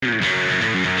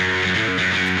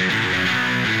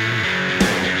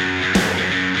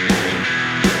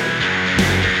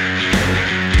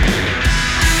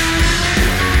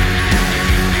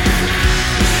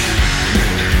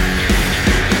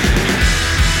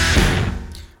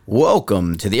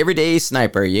Welcome to the Everyday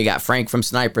Sniper. You got Frank from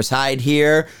Sniper's Hide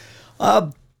here.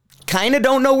 Kind of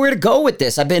don't know where to go with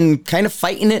this. I've been kind of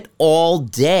fighting it all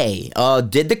day.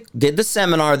 Did the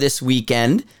seminar this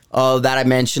weekend that I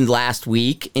mentioned last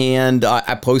week, and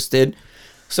I posted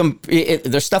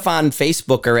there's stuff on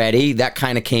Facebook already that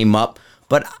kind of came up,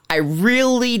 but I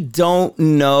really don't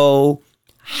know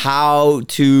how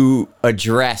to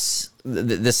address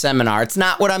the seminar. It's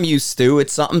not what I'm used to.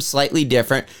 It's something slightly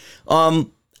different.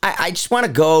 I just want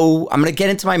to go, I'm going to get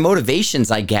into my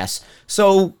motivations, I guess.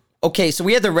 So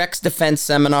we had the Rex Defense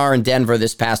Seminar in Denver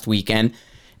this past weekend.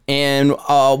 And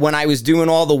when I was doing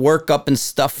all the workup and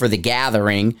stuff for the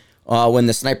gathering, when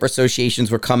the sniper associations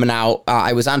were coming out,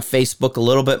 I was on Facebook a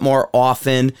little bit more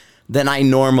often than I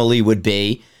normally would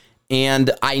be. And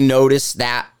I noticed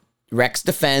that Rex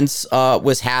Defense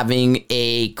was having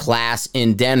a class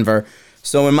in Denver.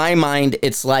 So in my mind,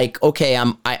 it's like, okay,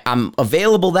 I'm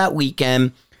available that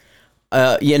weekend.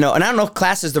 And I don't know if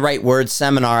class is the right word,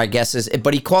 seminar, I guess,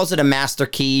 but he calls it a master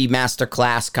key, master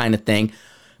class kind of thing.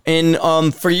 And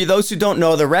for you, those who don't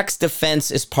know, the Rex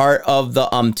Defense is part of the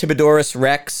Tibodoris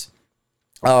Rex,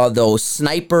 those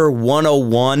Sniper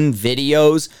 101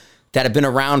 videos that have been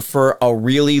around for a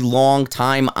really long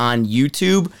time on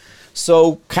YouTube.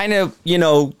 So kind of,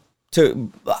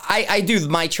 I do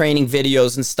my training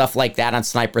videos and stuff like that on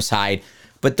Sniper's Hide,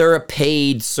 but they're a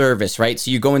paid service, right? So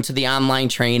you go into the online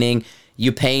training,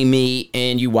 you pay me,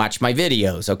 and you watch my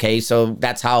videos, okay? So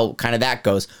that's how kind of that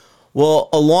goes. Well,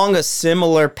 along a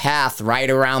similar path, right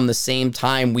around the same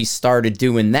time we started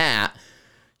doing that,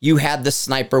 you had the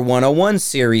Sniper 101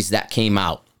 series that came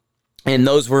out. And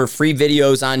those were free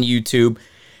videos on YouTube.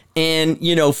 And,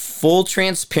 full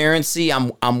transparency,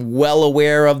 I'm well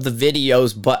aware of the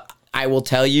videos, but I will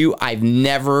tell you, I've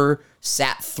never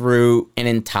sat through an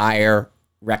entire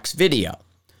Rex video,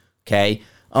 okay?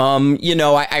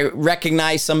 I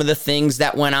recognize some of the things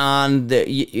that went on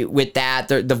with that,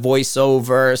 the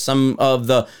voiceover, some of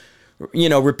the,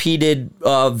 repeated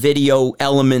video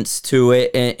elements to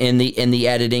it in the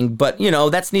editing. But,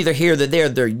 that's neither here nor there.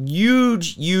 They're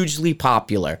hugely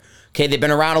popular. Okay, they've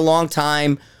been around a long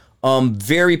time.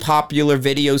 Very popular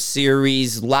video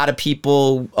series. A lot of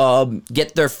people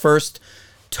get their first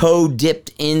toe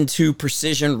dipped into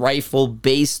precision rifle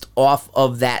based off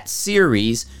of that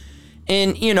series.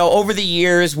 And, over the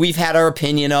years, we've had our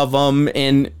opinion of them,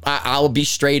 and I'll be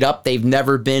straight up, they've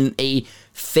never been a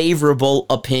favorable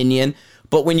opinion.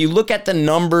 But when you look at the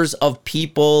numbers of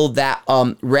people that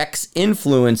Rex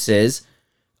influences,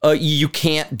 you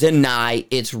can't deny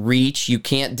its reach. You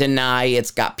can't deny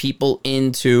it's got people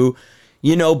into,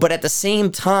 but at the same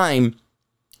time,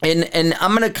 and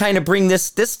I'm going to kind of bring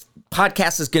this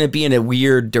podcast is going to be in a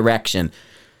weird direction,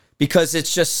 because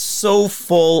it's just so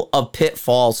full of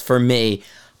pitfalls for me.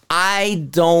 I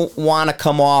don't want to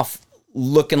come off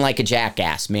looking like a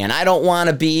jackass, man. I don't want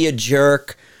to be a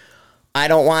jerk. I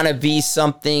don't want to be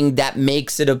something that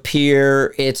makes it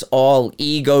appear it's all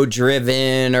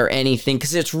ego-driven or anything,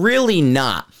 because it's really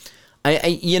not.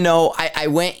 I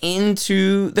went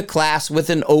into the class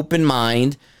with an open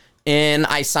mind, and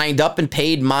I signed up and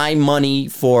paid my money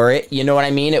for it. You know what I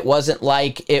mean? It wasn't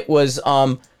like it was...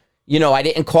 I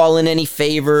didn't call in any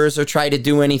favors or try to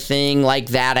do anything like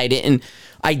that. I didn't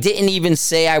even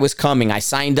say I was coming. I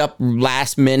signed up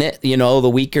last minute, the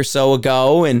week or so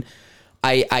ago, and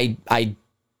I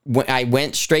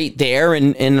went straight there,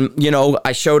 and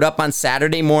I showed up on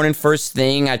Saturday morning first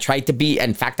thing. I tried to be,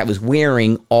 in fact, I was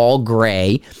wearing all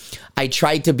gray. I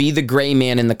tried to be the gray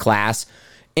man in the class,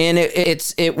 and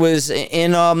it was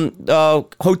in a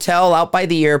hotel out by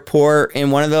the airport in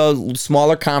one of the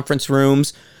smaller conference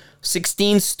rooms.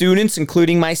 16 students,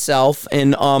 including myself,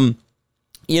 and so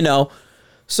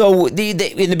in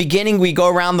the beginning we go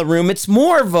around the room. It's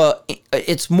more of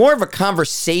a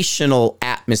conversational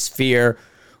atmosphere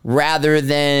rather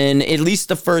than, at least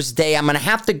the first day. I'm gonna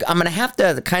have to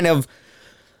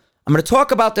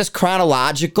talk about this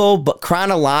chronological, but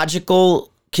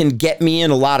chronological can get me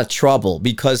in a lot of trouble,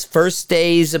 because first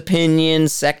day's opinion,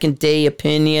 second day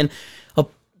opinion,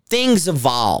 things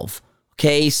evolve.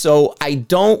 Okay, so I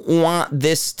don't want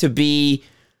this to be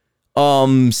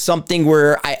something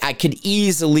where I could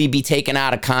easily be taken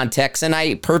out of context, and I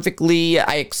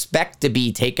expect to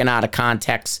be taken out of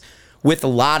context with a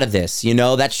lot of this.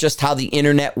 That's just how the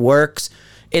internet works.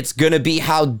 It's going to be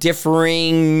how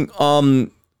differing,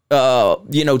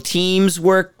 teams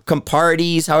work,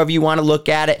 parties, however you want to look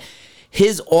at it.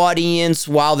 His audience,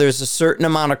 while there's a certain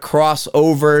amount of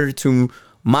crossover to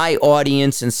my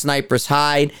audience in Sniper's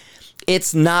Hide,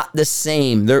 it's not the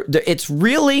same. It's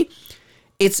really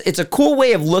it's a cool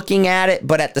way of looking at it,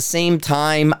 but at the same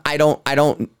time, I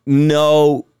don't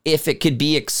know if it could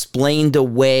be explained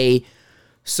away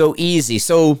so easy.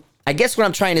 So I guess what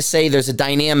I'm trying to say, there's a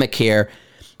dynamic here,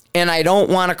 and I don't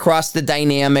want to cross the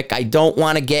dynamic. I don't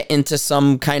want to get into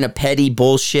some kind of petty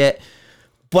bullshit,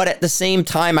 but at the same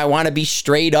time, I want to be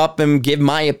straight up and give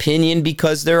my opinion,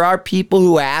 because there are people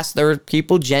who ask, there are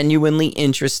people genuinely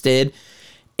interested.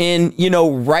 And,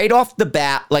 right off the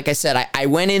bat, like I said, I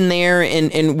went in there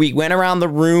and we went around the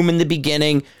room in the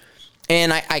beginning,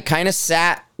 and I kind of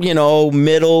sat,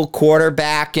 middle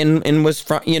quarterback and was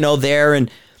front, there. And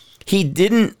he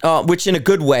didn't, which in a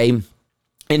good way,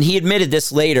 and he admitted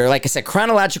this later. Like I said,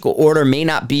 chronological order may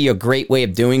not be a great way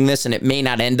of doing this, and it may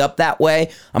not end up that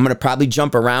way. I'm going to probably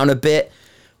jump around a bit.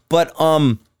 But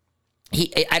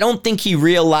I don't think he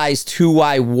realized who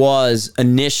I was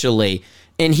initially.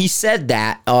 And he said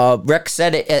that, Rex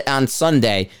said it on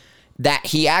Sunday, that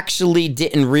he actually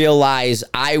didn't realize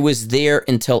I was there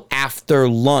until after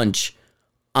lunch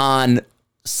on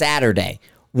Saturday,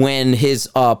 when his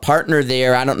partner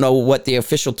there, I don't know what the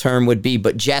official term would be,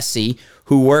 but Jesse,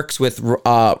 who works with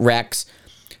Rex,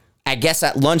 I guess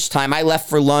at lunchtime, I left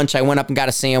for lunch, I went up and got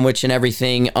a sandwich and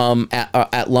everything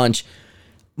at lunch,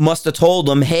 must have told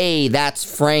him, hey, that's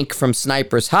Frank from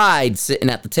Sniper's Hide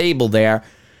sitting at the table there.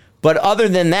 But other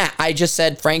than that, I just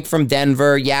said, Frank from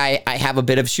Denver, yeah, I have a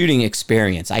bit of shooting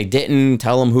experience. I didn't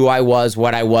tell him who I was,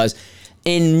 what I was.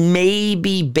 And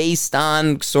maybe based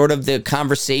on sort of the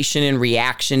conversation and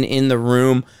reaction in the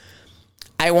room,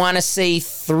 I want to say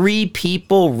 3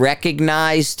 people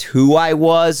recognized who I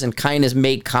was and kind of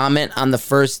made comment on the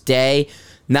first day.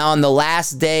 Now, on the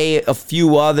last day, a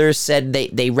few others said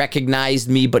they recognized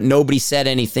me, but nobody said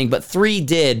anything. But 3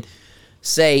 did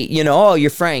say, oh,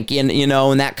 you're Frank, and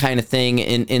that kind of thing.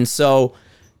 And so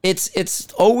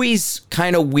it's always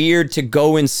kind of weird to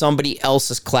go in somebody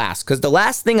else's class, because the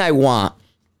last thing I want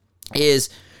is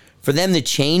for them to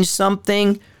change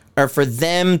something, or for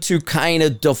them to kind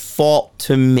of default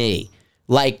to me.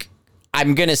 Like,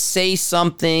 I'm going to say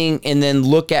something and then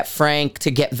look at Frank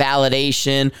to get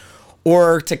validation,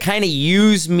 or to kind of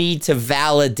use me to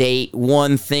validate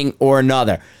one thing or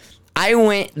another. I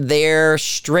went there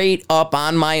straight up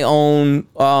on my own,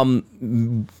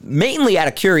 mainly out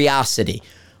of curiosity.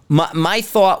 My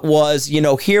thought was,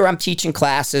 here I'm teaching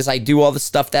classes. I do all the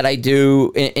stuff that I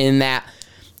do in that.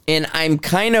 And I'm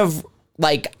kind of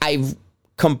like, I've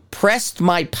compressed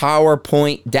my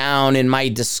PowerPoint down in my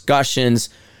discussions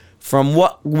from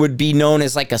what would be known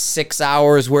as like a 6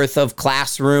 hours worth of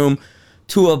classroom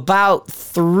to about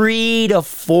 3 to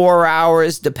 4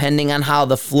 hours, depending on how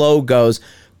the flow goes.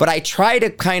 But I try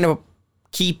to kind of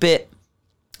keep it.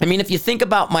 I mean, if you think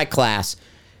about my class,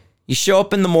 you show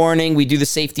up in the morning, we do the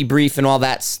safety brief and all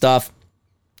that stuff.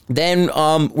 Then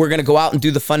we're going to go out and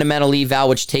do the fundamental eval,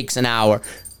 which takes an hour.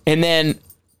 And then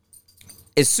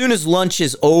as soon as lunch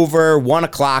is over, 1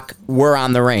 o'clock, we're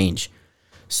on the range.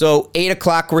 So 8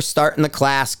 o'clock, we're starting the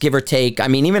class, give or take. I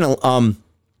mean, even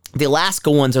the Alaska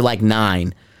ones are like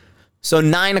 9. So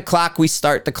 9 o'clock, we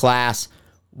start the class.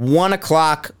 1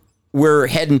 o'clock, we're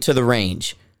heading to the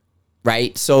range,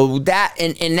 right? So that,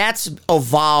 and that's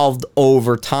evolved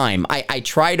over time. I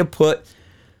try to put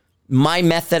my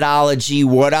methodology,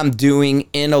 what I'm doing,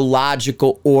 in a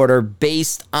logical order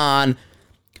based on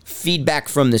feedback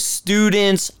from the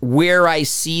students, where I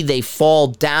see they fall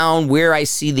down, where I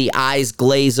see the eyes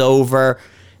glaze over.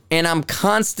 And I'm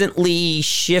constantly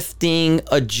shifting,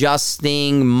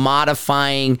 adjusting,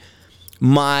 modifying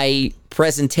my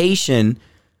presentation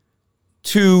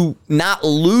to not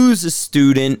lose a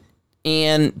student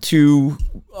and to,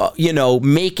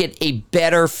 make it a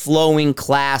better flowing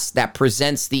class that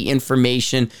presents the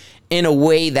information in a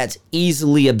way that's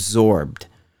easily absorbed.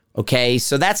 Okay,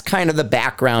 so that's kind of the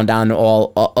background on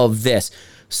all of this.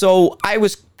 So I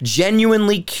was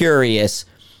genuinely curious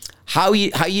how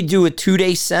you do a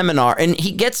 2-day seminar. And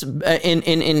he gets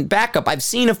in backup. I've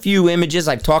seen a few images.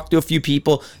 I've talked to a few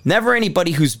people. Never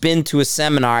anybody who's been to a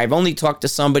seminar. I've only talked to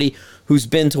somebody who's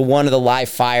been to one of the live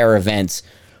fire events.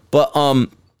 But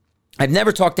I've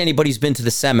never talked to anybody who's been to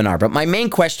the seminar. But my main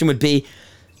question would be,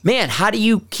 man, how do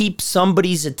you keep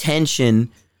somebody's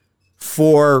attention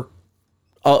for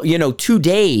 2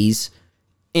 days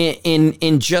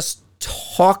in just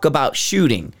talk about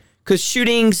shooting? Because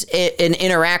shooting's an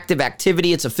interactive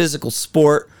activity. It's a physical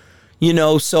sport,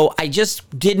 so I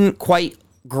just didn't quite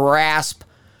grasp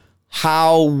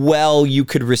how well you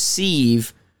could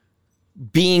receive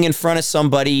being in front of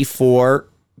somebody for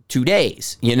 2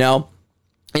 days,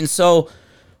 And so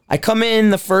I come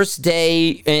in the first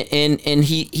day and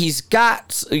he's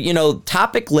got,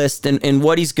 topic list and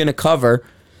what he's going to cover.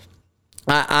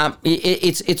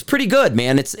 It's pretty good,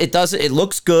 man. It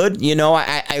looks good.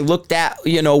 I looked at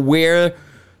where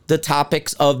the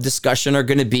topics of discussion are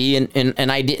going to be,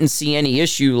 and I didn't see any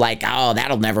issue like, oh,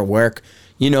 that'll never work.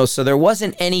 So there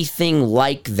wasn't anything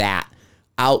like that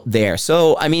out there.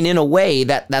 So I mean, in a way,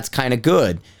 that's kind of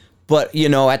good. But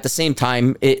at the same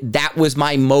time, that was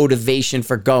my motivation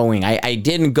for going. I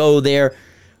didn't go there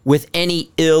with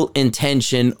any ill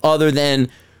intention other than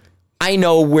I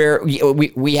know where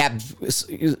we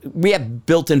have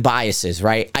built-in biases,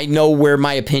 right? I know where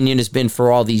my opinion has been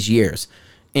for all these years.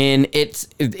 And it's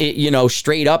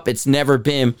straight up, it's never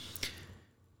been,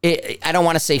 I don't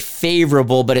want to say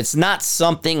favorable, but it's not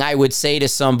something I would say to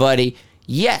somebody,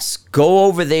 yes, go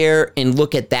over there and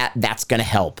look at that. That's going to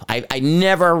help. I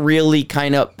never really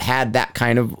kind of had that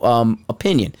kind of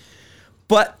opinion.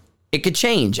 But it could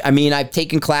change. I mean, I've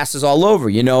taken classes all over.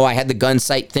 I had the gun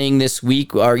sight thing this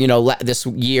week, or, this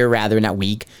year rather, not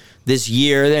week, this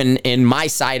year. And my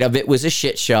side of it was a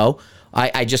shit show.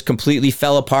 I just completely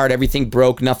fell apart. Everything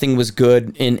broke. Nothing was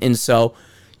good. And so,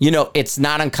 it's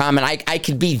not uncommon. I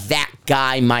could be that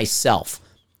guy myself.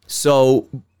 So,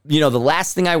 the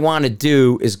last thing I want to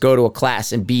do is go to a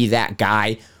class and be that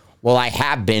guy. Well, I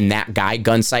have been that guy.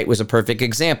 Gun sight was a perfect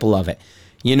example of it.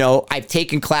 I've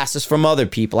taken classes from other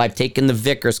people. I've taken the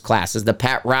Vickers classes, the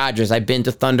Pat Rogers. I've been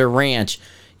to Thunder Ranch.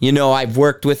 I've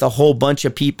worked with a whole bunch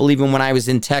of people even when I was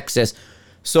in Texas.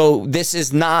 So this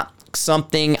is not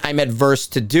something I'm adverse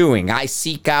to doing. I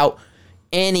seek out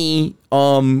any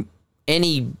kind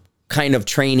of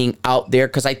training out there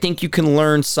because I think you can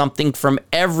learn something from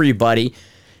everybody.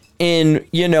 And,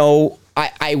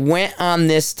 I went on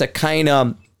this to kind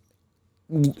of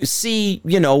see,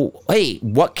 hey,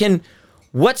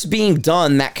 what's being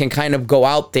done that can kind of go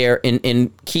out there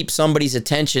and keep somebody's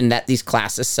attention that these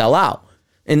classes sell out.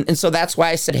 And so that's why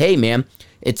I said, hey, man,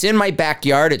 it's in my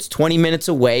backyard. It's 20 minutes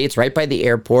away. It's right by the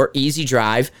airport. Easy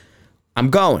drive. I'm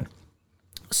going.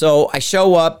 So I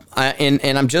show up and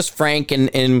I'm just frank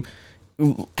and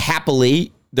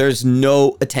happily there's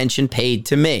no attention paid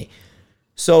to me.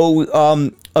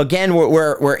 So again,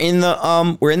 we're in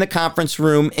the conference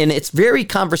room and it's very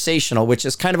conversational, which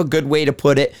is kind of a good way to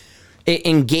put it. It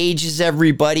engages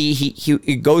everybody.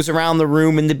 He goes around the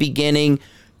room in the beginning,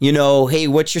 hey,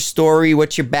 what's your story?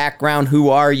 What's your background? Who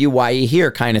are you? Why are you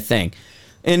here? Kind of thing.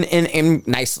 And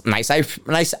nice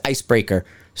icebreaker.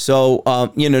 So,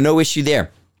 no issue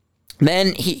there.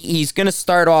 Then he's going to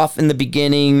start off in the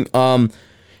beginning,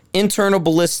 internal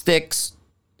ballistics,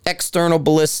 external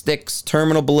ballistics,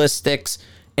 terminal ballistics,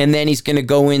 and then he's going to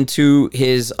go into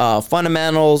his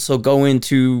fundamentals. He'll go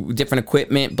into different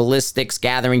equipment, ballistics,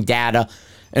 gathering data,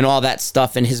 and all that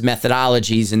stuff, and his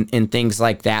methodologies and things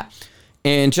like that.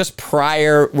 And just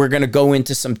prior, we're going to go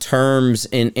into some terms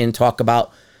and talk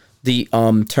about the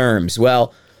terms.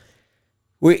 Well,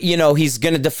 he's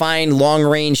going to define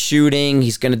long-range shooting.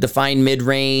 He's going to define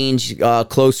mid-range,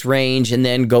 close range, and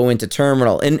then go into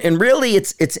terminal. And really,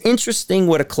 it's interesting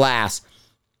with a class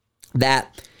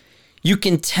that you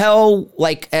can tell,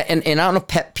 like, and I don't know if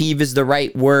pet peeve is the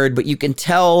right word, but you can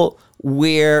tell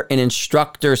where an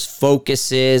instructor's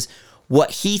focus is,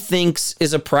 what he thinks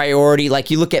is a priority.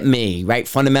 Like, you look at me, right?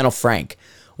 Fundamental Frank.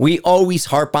 We always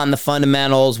harp on the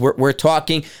fundamentals. We're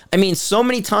talking, I mean, so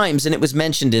many times, and it was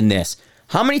mentioned in this,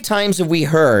 how many times have we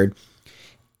heard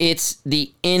it's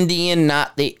the Indian,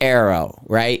 not the arrow,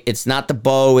 right? It's not the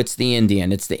bow, it's the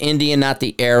Indian. It's the Indian, not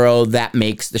the arrow, that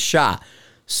makes the shot.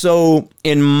 So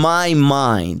in my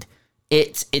mind,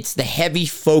 it's the heavy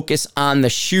focus on the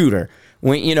shooter.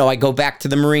 When, I go back to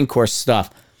the Marine Corps stuff.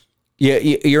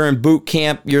 You're in boot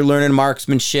camp, you're learning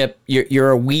marksmanship, you're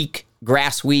a week,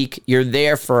 grass week, you're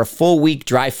there for a full week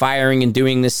dry firing and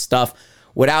doing this stuff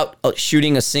without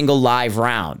shooting a single live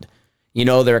round.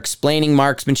 They're explaining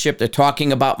marksmanship, they're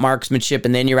talking about marksmanship,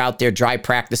 and then you're out there dry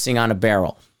practicing on a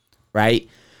barrel, right?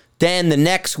 Then the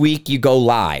next week you go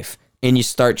live and you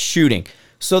start shooting.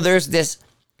 So there's this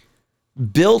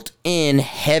built-in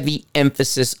heavy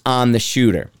emphasis on the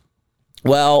shooter.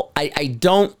 Well, I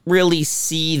don't really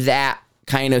see that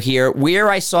kind of here. Where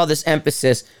I saw this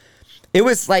emphasis, it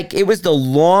was the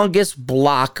longest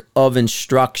block of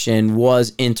instruction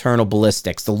was internal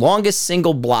ballistics. The longest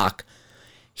single block,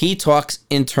 he talks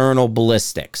internal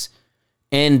ballistics.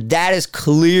 And that is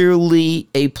clearly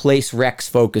a place Rex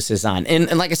focuses on. And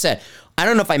like I said, I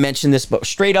don't know if I mentioned this, but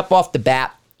straight up off the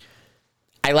bat,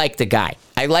 I like the guy.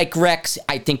 I like Rex.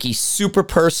 I think he's super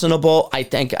personable. I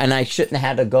think, and I shouldn't have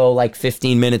had to go like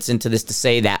 15 minutes into this to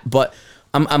say that, but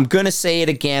I'm going to say it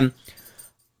again.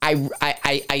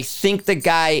 I think the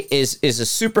guy is a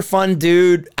super fun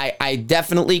dude. I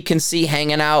definitely can see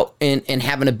hanging out and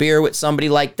having a beer with somebody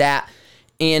like that.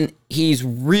 and he's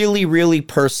really, really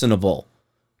personable.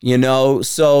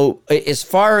 So as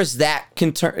far as that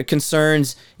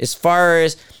concerns, as far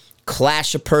as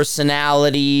clash of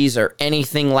personalities or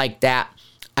anything like that,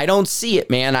 I don't see it,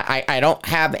 man. I don't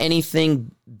have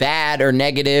anything bad or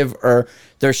negative, or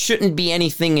there shouldn't be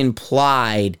anything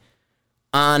implied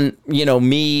on,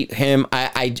 me, him.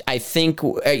 I think,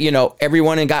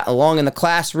 everyone got along in the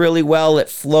class really well. It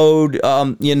flowed,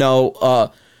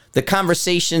 the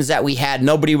conversations that we had,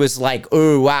 nobody was like,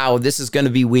 oh, wow, this is going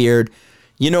to be weird.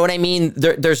 You know what I mean?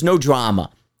 There's no drama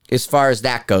as far as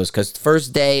that goes, because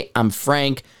first day, I'm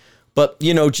frank. But,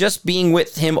 just being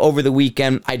with him over the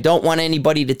weekend, I don't want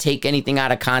anybody to take anything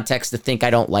out of context to think I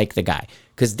don't like the guy,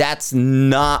 because that's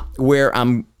not where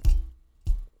I'm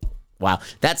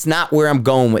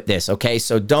going with this, okay?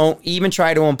 So don't even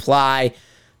try to imply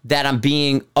that I'm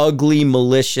being ugly,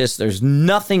 malicious. There's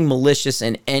nothing malicious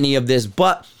in any of this,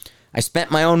 but I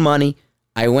spent my own money.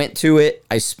 I went to it.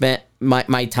 I spent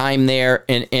my time there,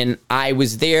 and I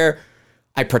was there.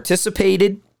 I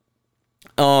participated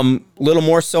a little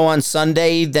more so on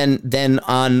Sunday than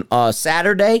on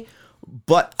Saturday,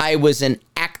 but I was an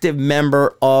active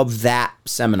member of that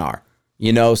seminar,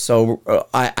 so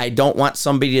I don't want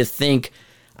somebody to think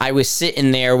I was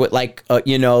sitting there with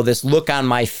this look on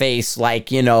my face,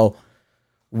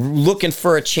 looking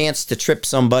for a chance to trip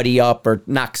somebody up or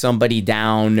knock somebody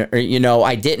down, or,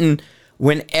 I didn't.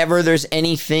 Whenever there's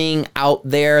anything out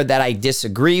there that I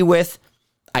disagree with,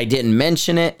 I didn't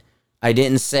mention it. I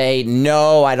didn't say,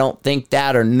 no, I don't think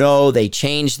that, or no, they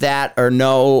changed that, or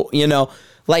no,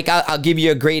 I'll give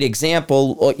you a great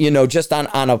example, just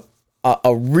on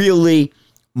a really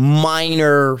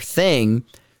minor thing,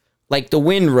 like the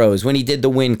wind rose. When he did the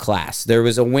wind class, there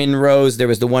was a wind rose. There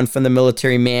was the one from the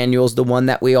military manuals, the one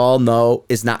that we all know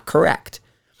is not correct.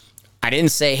 I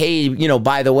didn't say, hey,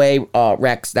 by the way,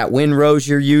 Rex, that wind rose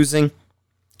you're using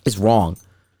is wrong.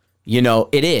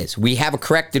 It is. We have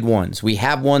corrected ones. We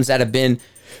have ones that have been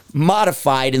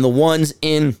modified, and the ones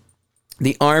in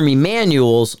the Army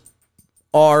manuals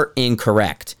are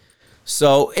incorrect.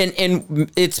 So, and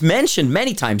it's mentioned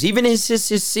many times, even in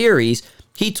his series,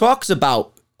 he talks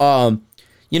about,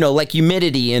 like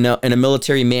humidity in a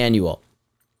military manual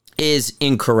is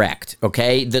incorrect,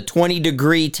 okay? The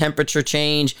 20-degree temperature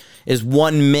change is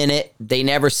 1 minute. They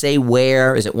never say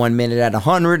where. Is it 1 minute at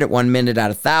 100, at 1 minute at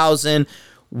 1,000,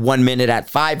 1 minute at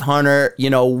 500?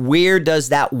 Where does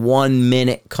that 1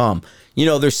 minute come?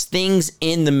 There's things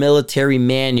in the military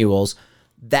manuals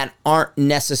that aren't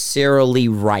necessarily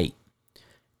right.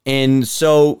 And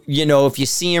so, if you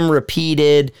see them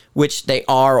repeated, which they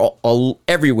are all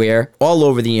everywhere, all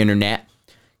over the internet,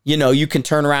 you can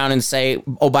turn around and say,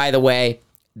 oh, by the way,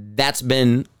 that's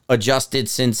been adjusted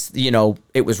since,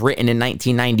 it was written in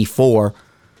 1994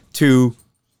 to,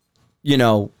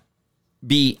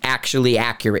 be actually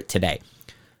accurate today.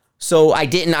 So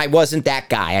I wasn't that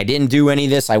guy. I didn't do any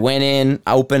of this. I went in,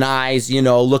 open eyes,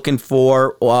 looking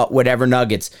for whatever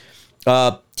nuggets.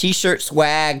 T-shirt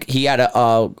swag. He had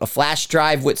a flash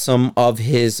drive with some of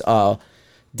his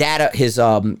data, his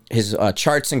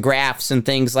charts and graphs and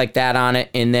things like that on it.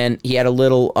 And then he had a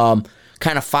little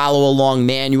kind of follow along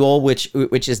manual, which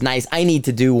is nice. I need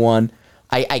to do one.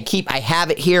 I have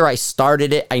it here. I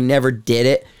started it. I never did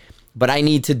it, but I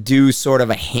need to do sort of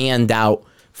a handout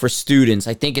for students.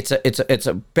 I think it's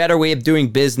a better way of doing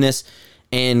business.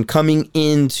 And coming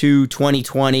into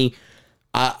 2020,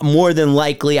 more than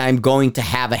likely, I'm going to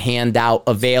have a handout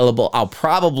available. I'll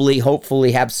probably,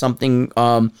 hopefully, have something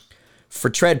for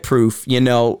tread proof, in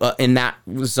that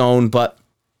zone. But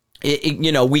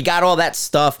we got all that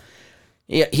stuff.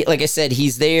 Like I said,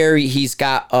 he's there. He's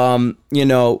got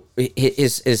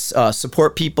his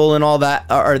support people and all that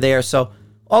are there. So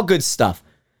all good stuff.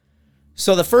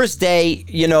 So the first day,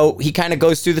 he kind of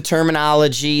goes through the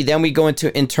terminology. Then we go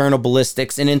into internal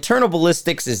ballistics, and internal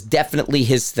ballistics is definitely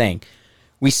his thing.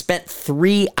 We spent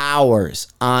 3 hours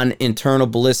on internal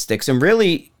ballistics, and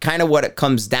really kind of what it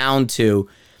comes down to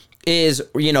is,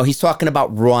 he's talking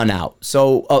about run out.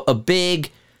 So a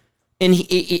big, and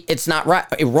it's not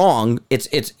wrong. It's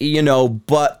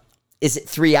but is it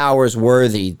 3 hours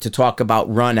worthy to talk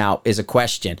about run out is a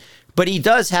question. But he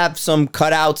does have some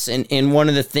cutouts in one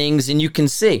of the things, and you can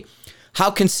see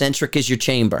how concentric is your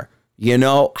chamber.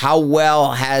 How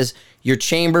well has your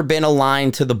chamber been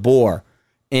aligned to the bore?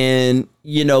 And,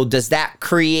 does that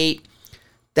create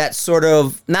that sort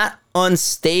of, not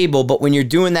unstable, but when you're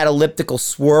doing that elliptical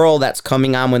swirl that's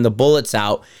coming on when the bullet's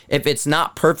out, if it's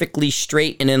not perfectly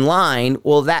straight and in line,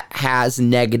 well, that has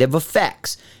negative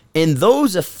effects. And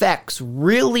those effects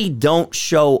really don't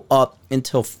show up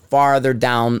until farther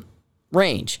down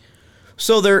range.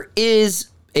 So there is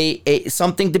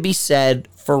something to be said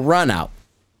for run out.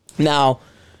 Now,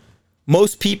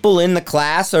 most people in the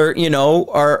class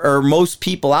are most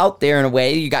people out there in a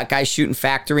way. You got guys shooting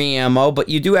factory ammo, but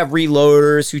you do have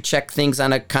reloaders who check things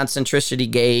on a concentricity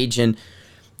gauge, and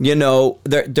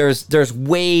there's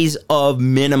ways of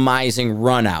minimizing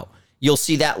run out. You'll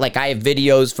see that, like, I have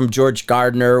videos from George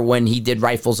Gardner when he did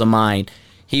Rifles of Mine.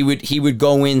 He would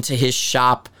go into his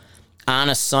shop on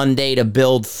a Sunday to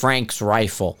build Frank's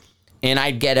rifle, and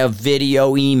I'd get a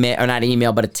video email, or not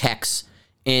email, but a text,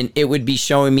 and it would be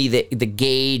showing me the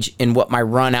gauge and what my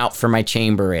run out for my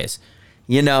chamber is.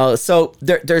 So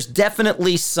there's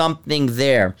definitely something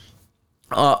there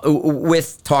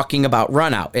with talking about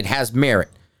run out. It has merit,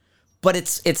 but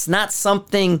it's not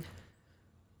something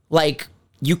like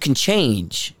you can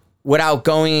change without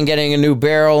going and getting a new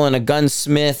barrel and a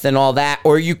gunsmith and all that,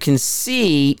 or you can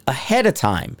see ahead of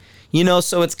time.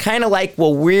 So it's kind of like,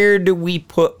 well, where do we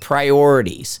put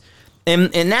priorities?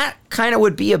 And that kind of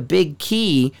would be a big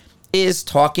key, is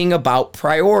talking about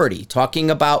priority, talking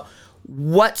about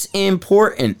what's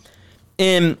important.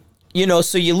 And,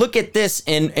 so you look at this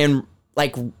and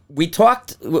like we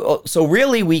talked, so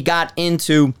really we got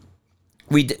into,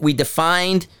 we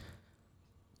defined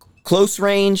close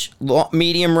range,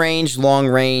 medium range, long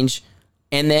range,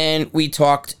 and then we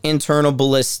talked internal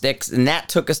ballistics, and that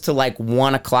took us to like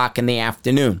 1 o'clock in the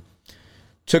afternoon.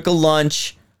 Took a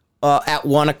lunch at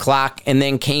 1 o'clock, and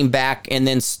then came back and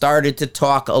then started to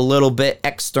talk a little bit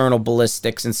external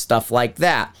ballistics and stuff like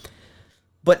that.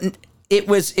 But it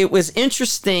was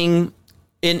interesting.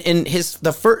 In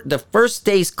the first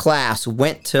day's class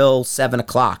went till 7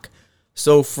 o'clock.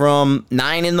 So from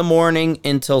 9 in the morning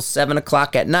until 7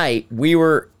 o'clock at night, we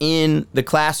were in the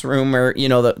classroom, or,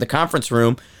 the conference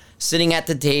room, sitting at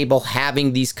the table,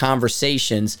 having these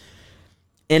conversations.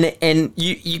 And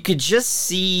you could just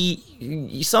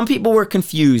see some people were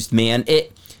confused, man.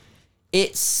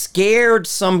 It scared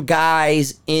some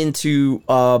guys into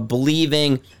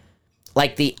believing,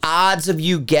 like, the odds of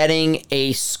you getting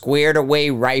a squared away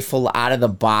rifle out of the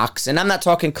box, and I'm not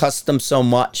talking custom so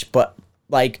much, but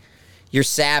like your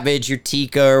Savage, your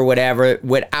Tika, or whatever,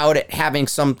 without it having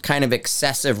some kind of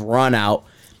excessive run out,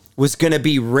 was going to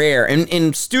be rare.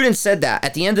 And students said that.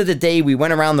 At the end of the day, we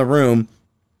went around the room,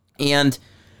 and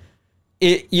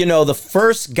the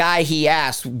first guy he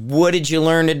asked, what did you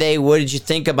learn today? What did you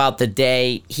think about the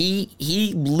day?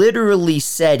 He literally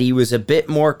said he was a bit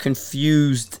more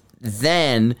confused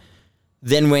then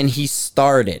than when he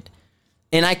started.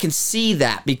 And I can see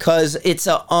that, because it's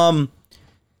a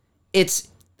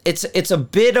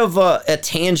bit of a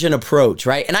tangent approach,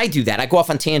 right? And I do that. I go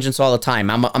off on tangents all the time.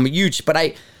 I'm a huge, but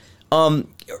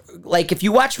like, if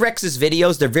you watch Rex's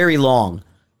videos, they're very long.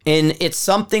 And it's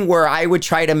something where I would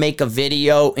try to make a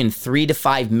video in 3 to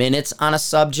 5 minutes on a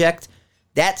subject.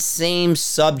 That same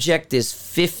subject is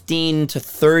 15 to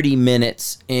 30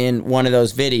 minutes in one of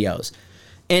those videos.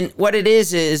 And what it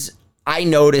is I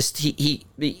noticed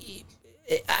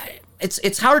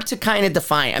it's hard to kind of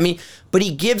define. I mean, but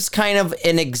he gives kind of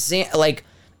an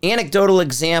anecdotal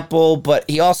example, but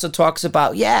he also talks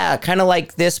about, kind of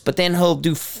like this, but then he'll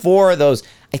do 4 of those.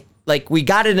 Like, we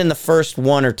got it in the first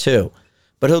 1 or 2,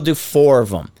 but he'll do 4 of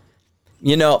them.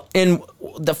 And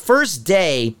the first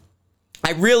day,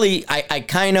 I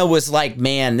kind of was like,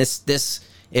 man, this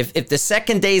if the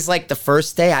second day is like the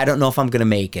first day, I don't know if I'm going to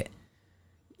make it.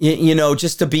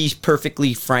 Just to be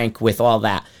perfectly frank with all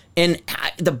that. And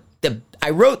I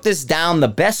wrote this down. The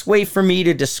best way for me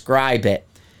to describe it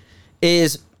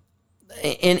is,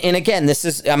 and again,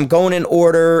 I'm going in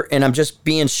order, and I'm just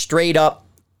being straight up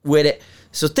with it.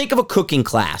 So think of a cooking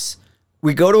class.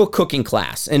 We go to a cooking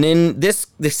class, and in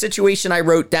the situation I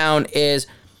wrote down is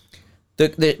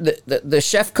the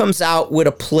chef comes out with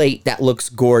a plate that looks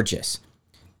gorgeous.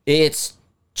 It's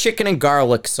chicken and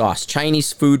garlic sauce,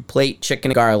 Chinese food plate,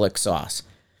 chicken and garlic sauce.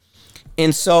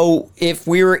 And so if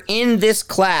we were in this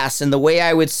class, and the way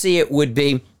I would see it would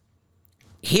be,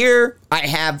 here I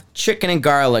have chicken and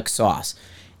garlic sauce,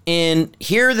 and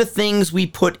here are the things we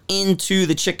put into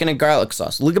the chicken and garlic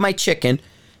sauce. Look at my chicken.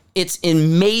 It's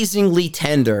amazingly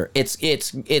tender.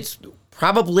 It's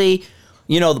probably,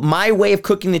 my way of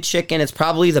cooking the chicken, it's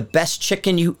probably the best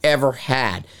chicken you ever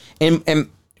had. And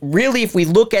really, if we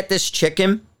look at this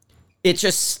chicken, it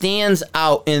just stands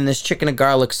out in this chicken and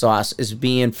garlic sauce as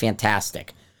being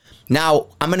fantastic. Now,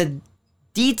 I'm going to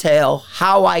detail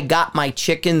how I got my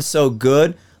chicken so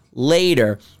good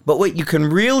later, but what you can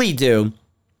really do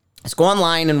is go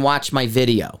online and watch my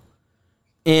video.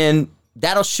 And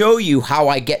that'll show you how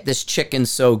I get this chicken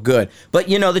so good. But,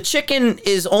 the chicken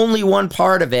is only one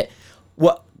part of it.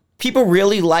 What people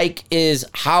really like is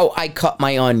how I cut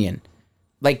my onion.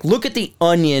 like, look at the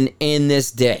onion in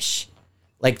this dish.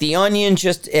 Like, the onion it's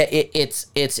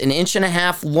 1.5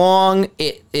 inches long.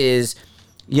 It is,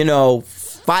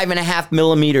 5.5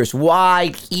 millimeters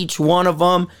wide, each one of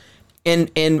them.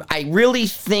 And I really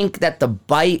think that the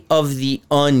bite of the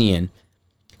onion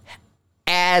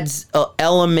adds an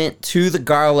element to the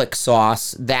garlic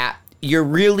sauce that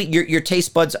your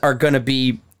taste buds are going to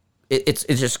be, it's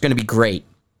just going to be great.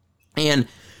 And,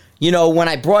 when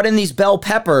I brought in these bell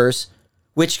peppers,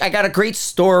 which I got a great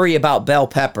story about bell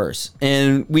peppers,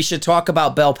 and we should talk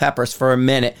about bell peppers for a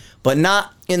minute, but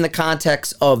not in the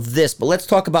context of this, but let's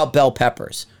talk about bell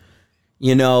peppers.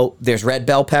 There's red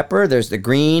bell pepper, there's the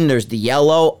green, there's the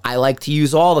yellow. I like to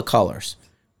use all the colors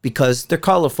because they're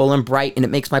colorful and bright, and it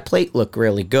makes my plate look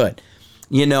really good.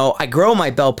 I grow my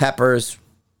bell peppers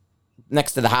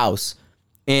next to the house,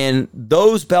 and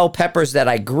those bell peppers that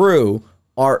I grew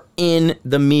are in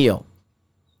the meal,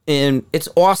 and it's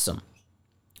awesome.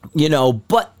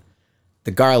 But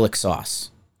the garlic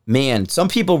sauce, man, some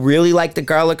people really like the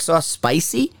garlic sauce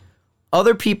spicy.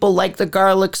 Other people like the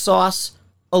garlic sauce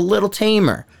a little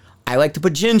tamer. I like to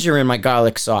put ginger in my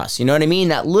garlic sauce. You know what I mean?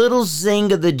 That little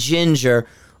zing of the ginger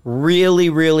really,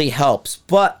 really helps.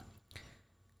 But,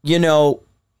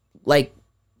 like,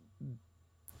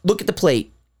 look at the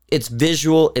plate. It's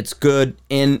visual. It's good.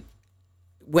 And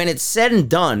when it's said and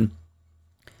done,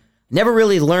 never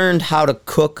really learned how to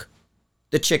cook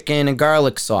the chicken and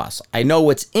garlic sauce. I know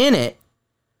what's in it,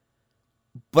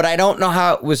 but I don't know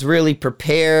how it was really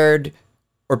prepared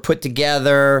or put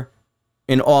together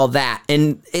and all that.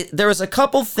 And there was a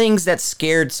couple things that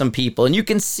scared some people, and you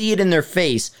can see it in their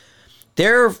face.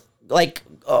 They're like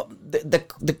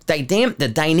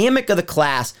the dynamic of the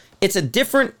class. It's a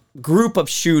different group of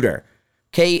shooter.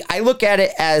 Okay, I look at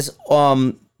it as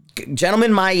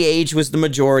gentlemen my age was the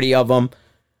majority of them.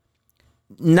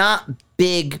 Not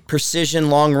big precision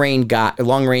long range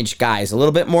guys. A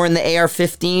little bit more in the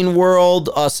AR-15 world.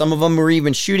 Some of them were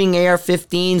even shooting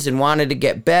AR-15s and wanted to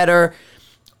get better.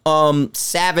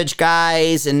 Savage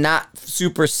guys and not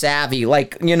super savvy.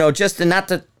 Like, just to not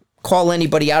to call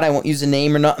anybody out. I won't use a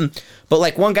name or nothing. But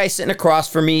like one guy sitting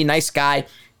across from me, nice guy,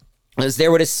 was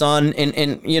there with his son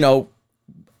and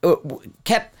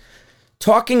kept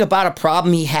talking about a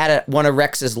problem he had at one of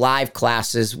Rex's live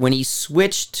classes when he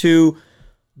switched to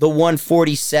the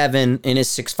 147 in his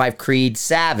 6.5 Creed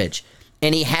Savage,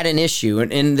 and he had an issue,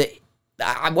 and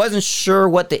I wasn't sure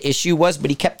what the issue was, but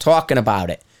he kept talking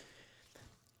about it.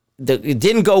 It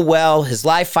didn't go well. His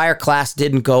live fire class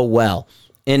didn't go well,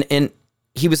 and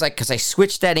he was like, because I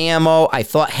switched that ammo, I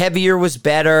thought heavier was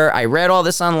better. I read all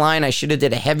this online. I should have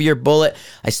did a heavier bullet.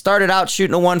 I started out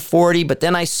shooting a 140, but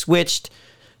then I switched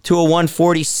to a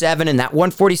 147, and that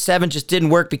 147 just didn't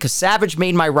work because Savage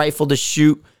made my rifle to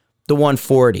shoot the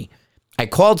 140. I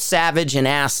called Savage and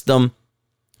asked them,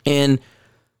 and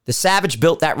the Savage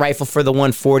built that rifle for the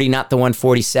 140, not the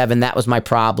 147. That was my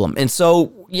problem. And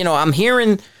so, I'm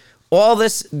hearing all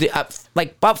this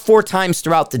like about 4 times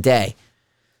throughout the day.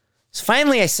 So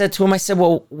finally I said to him,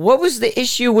 well, what was the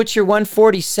issue with your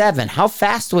 147? How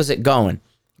fast was it going?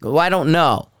 Well, I don't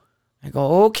know. I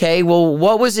go, okay, well,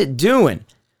 what was it doing?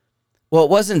 Well, it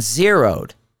wasn't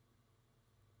zeroed.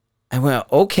 I went,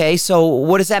 okay, so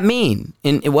what does that mean?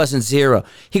 And it wasn't zero.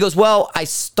 He goes, well, I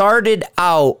started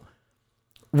out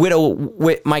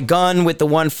with my gun with the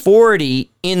 140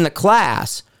 in the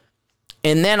class,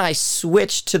 and then I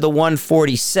switched to the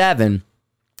 147,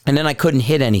 and then I couldn't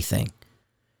hit anything.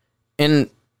 And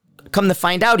come to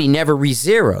find out, he never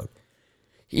re-zeroed.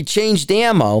 He changed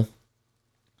ammo,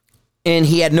 and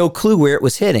he had no clue where it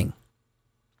was hitting.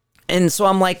 And so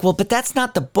I'm like, well, but that's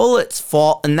not the bullet's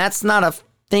fault, and that's not a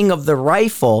thing of the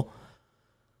rifle.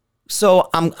 So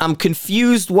I'm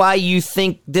confused why you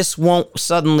think this won't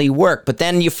suddenly work. But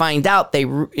then you find out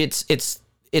they're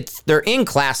in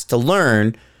class to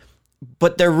learn,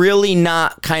 but they're really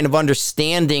not kind of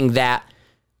understanding that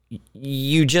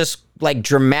you just like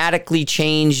dramatically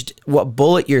changed what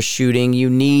bullet you're shooting. You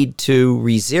need to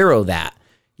re-zero that.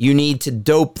 You need to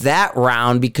dope that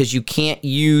round because you can't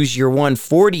use your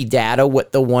 140 data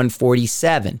with the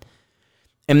 147.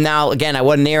 And now, again, I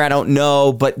wasn't there. I don't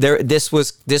know, but this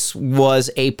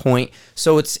was a point.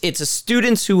 So it's a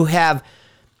students who have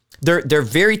they're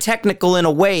very technical in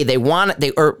a way.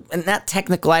 And not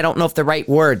technical. I don't know if the right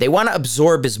word. They want to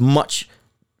absorb as much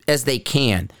as they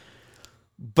can,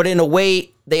 but in a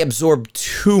way they absorb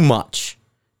too much,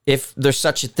 if there's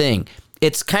such a thing.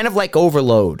 It's kind of like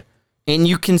overload, and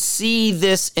you can see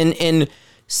this in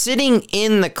sitting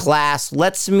in the class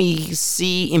lets me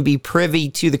see and be privy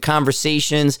to the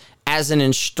conversations as an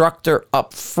instructor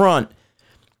up front.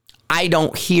 I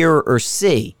don't hear or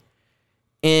see.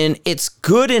 And it's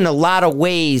good in a lot of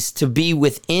ways to be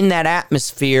within that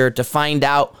atmosphere to find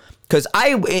out, because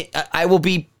I'm going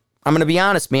to be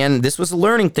honest, man, this was a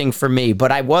learning thing for me,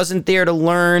 but I wasn't there to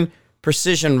learn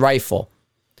precision rifle.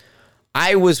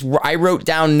 I wrote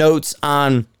down notes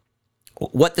on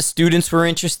what the students were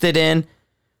interested in,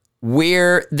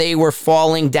 where they were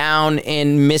falling down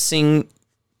and missing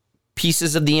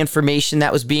pieces of the information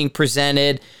that was being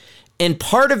presented. And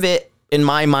part of it, in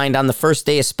my mind, on the first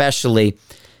day especially,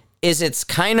 is it's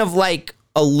kind of like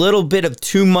a little bit of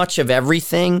too much of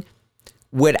everything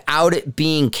without it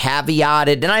being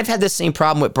caveated. And I've had the same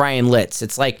problem with Brian Litz.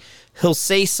 It's like he'll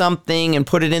say something and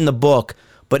put it in the book,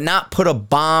 but not put a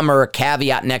bomb or a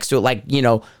caveat next to it, like,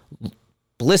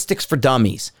 ballistics for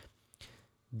dummies.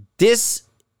 This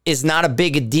is not a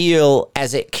big a deal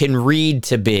as it can read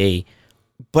to be,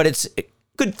 but it's a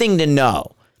good thing to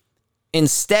know.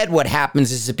 Instead, what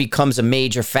happens is it becomes a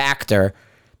major factor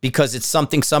because it's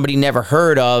something somebody never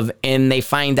heard of, and they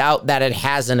find out that it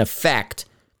has an effect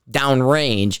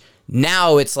downrange.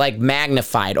 Now it's like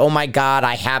magnified. Oh my God,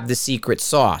 I have the secret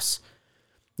sauce,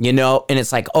 and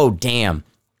it's like, oh, damn.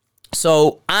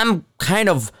 So I'm kind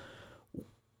of,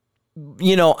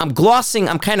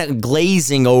 I'm kind of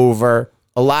glazing over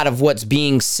a lot of what's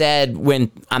being said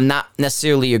when I'm not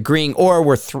necessarily agreeing,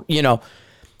 or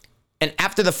and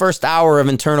after the first hour of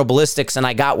internal ballistics and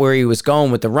I got where he was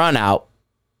going with the run out,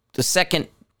 the second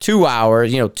 2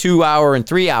 hours, 2 hour and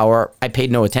 3 hour, I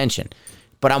paid no attention.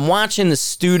 But I'm watching the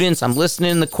students, I'm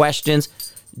listening to the questions.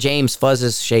 James Fuzz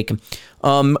is shaking.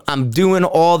 I'm doing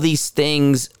all these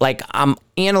things, like I'm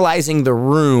analyzing the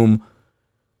room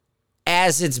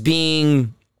as it's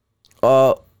being,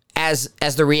 as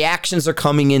the reactions are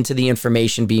coming into the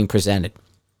information being presented.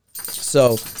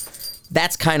 So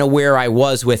that's kind of where I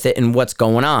was with it and what's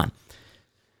going on.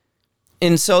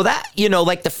 And so that,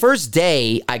 like the first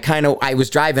day, I was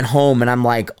driving home and I'm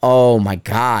like, oh my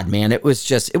God, man, it was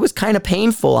kind of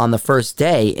painful on the first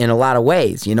day in a lot of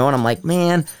ways, and I'm like,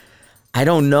 man, I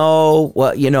don't know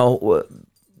what,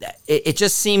 it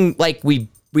just seemed like we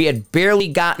had barely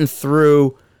gotten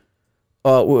through.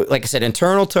 Like I said,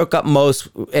 internal took up most,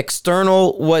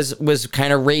 external was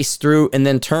kind of raced through, and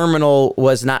then terminal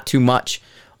was not too much.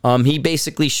 He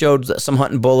basically showed some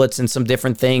hunting bullets and some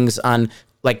different things on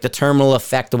like the terminal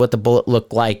effect of what the bullet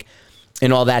looked like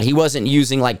and all that. He wasn't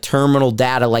using like terminal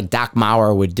data like Doc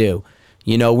Maurer would do.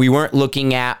 We weren't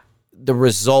looking at the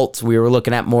results. We were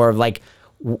looking at more of like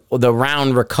the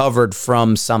round recovered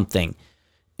from something.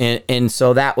 And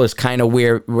so that was kind of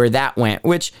where that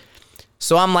went,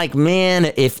 so I'm like,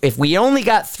 man, if we only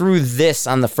got through this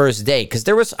on the first day, because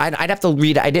I'd have to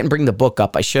read, I didn't bring the book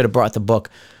up. I should have brought the book.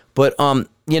 But,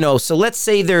 so let's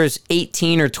say there's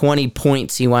 18 or 20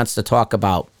 points he wants to talk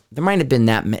about. There might have been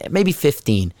maybe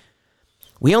 15.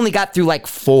 We only got through like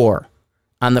 4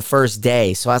 on the first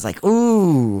day. So I was like,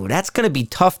 ooh, that's going to be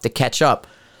tough to catch up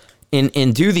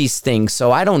and do these things.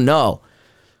 So I don't know.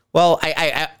 Well,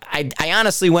 I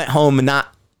honestly went home and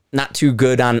not too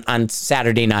good on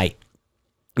Saturday night.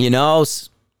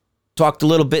 Talked a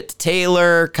little bit to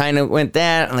Taylor, kind of went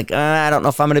that. I'm like, I don't know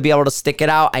if I'm going to be able to stick it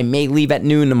out. I may leave at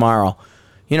noon tomorrow.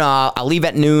 I'll leave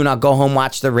at noon. I'll go home,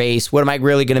 watch the race. What am I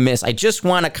really going to miss? I just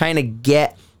want to kind of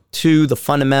get to the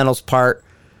fundamentals part,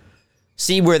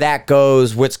 see where that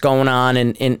goes, what's going on.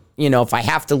 And if I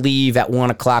have to leave at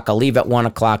 1 o'clock, I'll leave at 1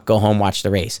 o'clock, go home, watch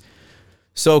the race.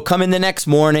 So come in the next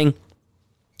morning,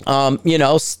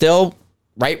 still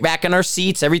right back in our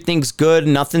seats. Everything's good.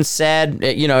 Nothing said.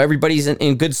 Everybody's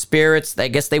in good spirits. I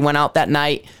guess they went out that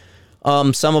night,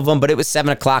 some of them, but it was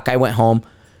 7 o'clock. I went home,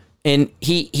 and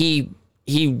he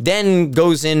then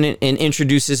goes in and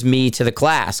introduces me to the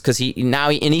class because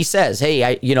he says,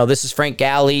 hey, this is Frank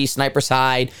Galley, Sniper's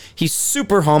Hide. He's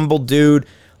super humble dude,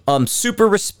 super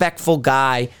respectful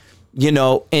guy,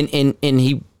 and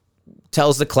he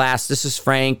tells the class, this is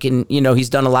Frank, and he's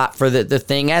done a lot for the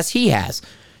thing, as he has.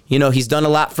 He's done a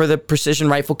lot for the precision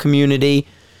rifle community,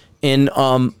 and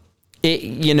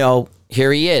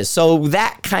here he is. So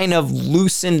that kind of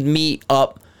loosened me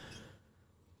up.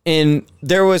 And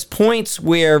there was points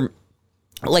where,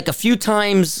 like a few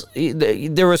times,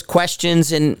 there was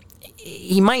questions, and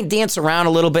he might dance around a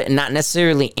little bit and not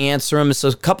necessarily answer them. So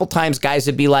a couple times, guys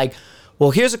would be like,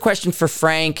 "Well, here's a question for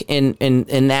Frank," and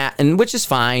that, and which is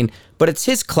fine, but it's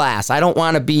his class. I don't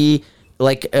want to be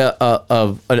like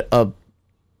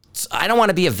I don't want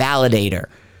to be a validator.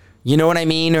 You know what I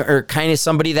mean? Or kind of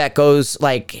somebody that goes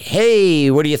like, "Hey,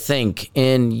 what do you think?"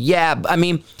 And yeah, I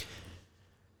mean,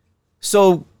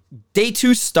 so day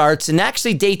 2 starts, and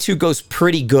actually day 2 goes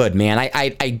pretty good, man. I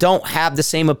don't have the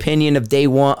same opinion of day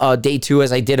 2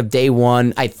 as I did of day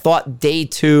 1. I thought day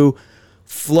 2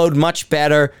 flowed much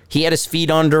better. He had his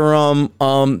feet under him.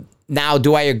 Now,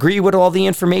 do I agree with all the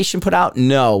information put out?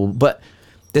 No, but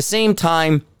at the same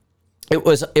time, it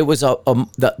was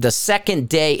the second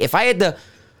day. If I had the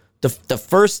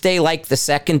first day like the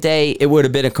second day, it would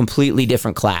have been a completely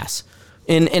different class.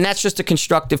 And that's just a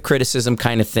constructive criticism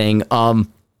kind of thing.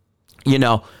 You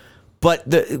know, but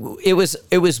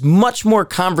it was much more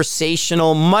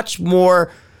conversational, much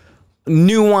more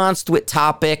nuanced with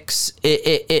topics.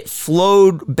 It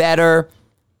flowed better.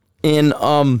 And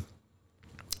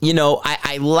you know,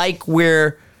 I like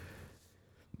where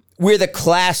the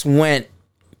class went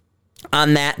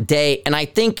on that day, and I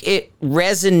think it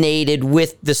resonated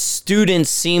with the students.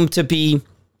 Seemed to be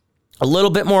a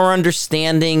little bit more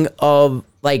understanding of,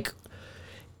 like,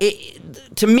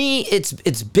 it, to me,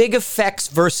 it's big effects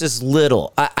versus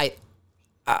little.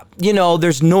 You know,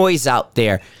 there's noise out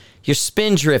there. Your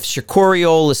spin drifts, your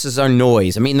Coriolis are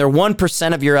noise. I mean, they're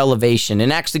 1% of your elevation,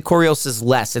 and actually Coriolis is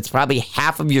less. It's probably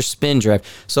half of your spin drift.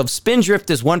 So if spin drift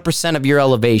is 1% of your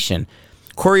elevation,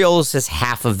 Coriolis is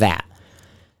half of that.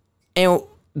 And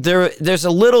there's a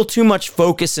little too much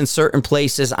focus in certain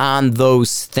places on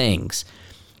those things.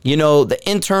 You know, the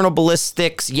internal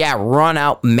ballistics, yeah, run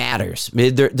out matters.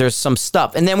 There's some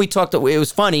stuff. And then we talked, it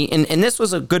was funny, and this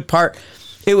was a good part.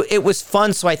 It was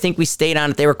fun, so I think we stayed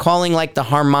on it. They were calling, like, the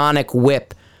harmonic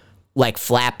whip, like,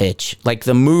 flappage, like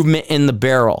the movement in the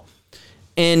barrel.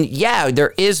 And, yeah,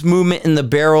 there is movement in the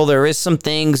barrel. There is some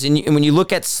things, and when you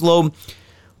look at slow,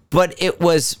 but it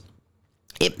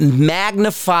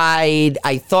magnified,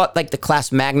 I thought, like, the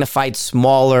class magnified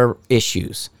smaller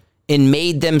issues and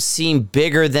made them seem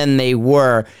bigger than they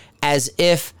were, as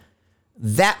if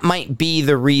that might be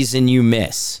the reason you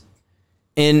miss.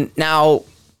 And now,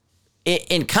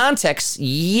 in context,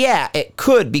 yeah, it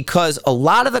could, because a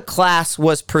lot of the class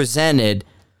was presented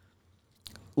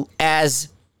as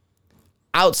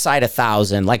outside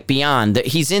 1,000, like beyond.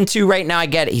 He's into right now, I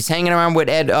get it. He's hanging around with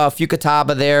Ed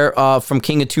Fukutaba there from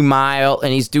King of 2 Mile,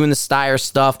 and he's doing the Steyer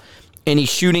stuff, and he's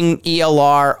shooting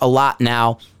ELR a lot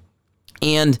now.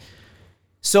 And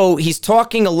so he's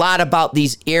talking a lot about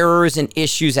these errors and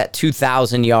issues at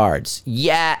 2,000 yards.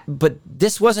 Yeah, but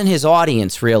this wasn't his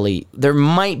audience, really. There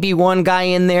might be one guy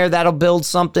in there that'll build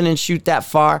something and shoot that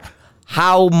far.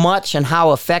 How much and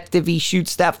how effective he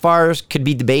shoots that far could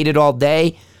be debated all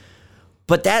day.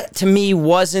 But that, to me,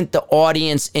 wasn't the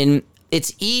audience. And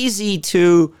it's easy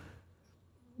to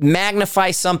magnify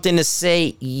something to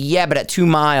say, yeah, but at 2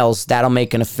 miles, that'll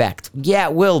make an effect. Yeah,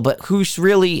 it will, but who's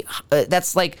really...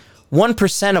 that's like...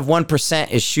 1% of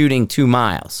 1% is shooting 2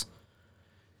 miles.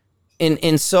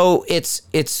 And so there's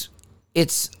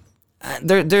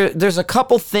a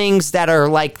couple things that are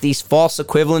like these false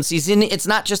equivalencies. And it's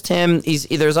not just him.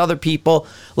 There's other people.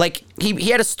 Like, he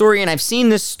had a story, and I've seen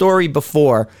this story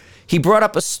before. He brought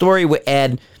up a story with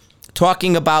Ed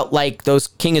talking about, like, those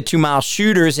King of 2 Mile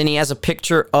shooters, and he has a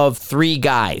picture of 3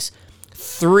 guys.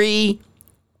 3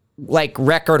 like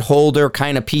record holder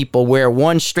kind of people, where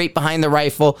one's straight behind the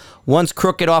rifle, one's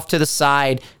crooked off to the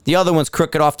side, the other one's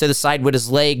crooked off to the side with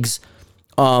his legs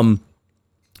crossed.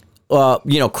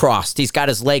 He's got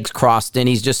his legs crossed, and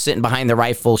he's just sitting behind the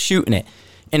rifle shooting it.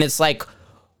 And it's like,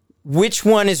 which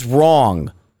one is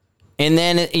wrong? And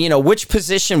then,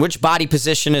 which body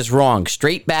position is wrong?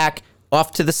 Straight back,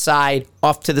 off to the side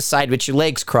with your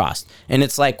legs crossed. And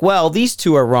it's like, well, these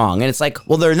two are wrong. And it's like,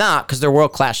 well, they're not, because they're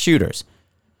world-class shooters.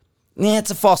 Yeah,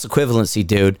 it's a false equivalency,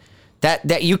 dude.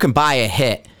 That you can buy a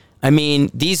hit. I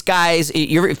mean, these guys,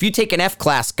 if you take an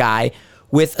F-class guy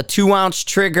with a 2-ounce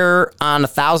trigger on a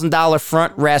 $1,000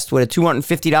 front rest with a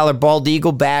 $250 bald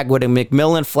eagle bag with a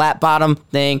McMillan flat bottom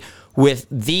thing with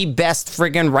the best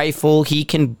friggin' rifle he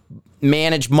can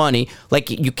manage money, like,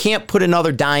 you can't put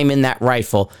another dime in that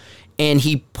rifle, and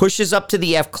he pushes up to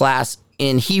the F-class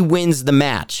and he wins the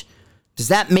match. Does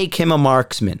that make him a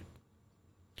marksman?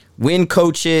 Win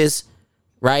coaches,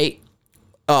 right?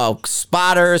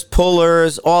 Spotters,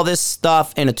 pullers, all this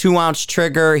stuff, and a 2-ounce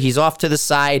trigger. He's off to the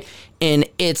side, and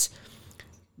it's,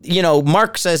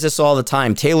 Mark says this all the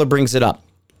time. Taylor brings it up.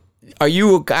 Are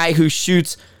you a guy who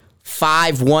shoots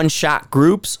 5 one-shot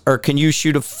groups, or can you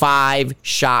shoot a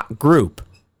 5-shot group?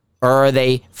 Or are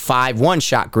they 5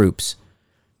 one-shot groups?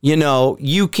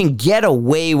 You can get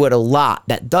away with a lot.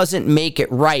 That doesn't make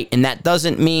it right, and that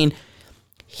doesn't mean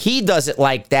he does it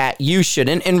like that. You should.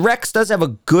 And Rex does have a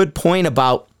good point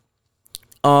about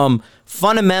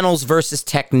fundamentals versus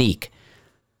technique.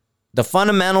 The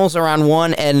fundamentals are on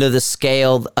one end of the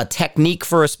scale. A technique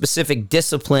for a specific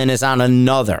discipline is on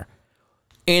another.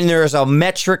 And there's a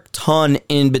metric ton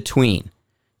in between.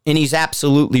 And he's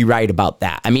absolutely right about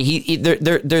that. I mean,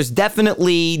 there's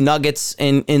definitely nuggets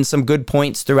in some good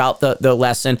points throughout the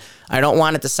lesson. I don't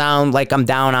want it to sound like I'm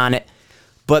down on it,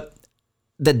 but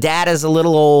the data's a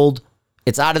little old.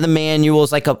 It's out of the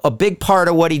manuals. Like a big part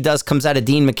of what he does comes out of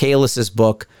Dean Michaelis's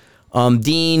book.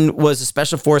 Dean was a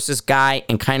special forces guy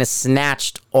and kind of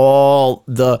snatched all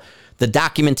the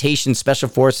documentation special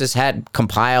forces had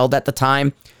compiled at the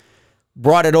time,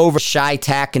 brought it over to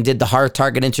ShyTac and did the hard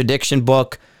target interdiction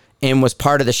book, and was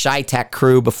part of the ShyTac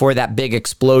crew before that big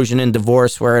explosion and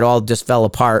divorce where it all just fell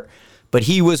apart. But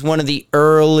he was one of the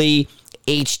early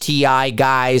HTI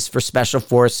guys for special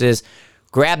forces,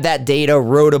 grabbed that data,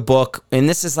 wrote a book, and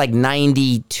this is like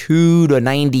 92 to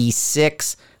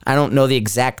 96. I don't know the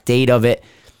exact date of it,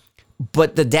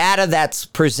 but the data that's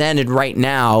presented right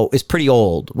now is pretty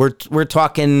old. We're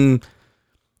talking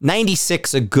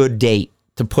 96, a good date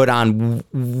to put on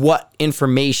what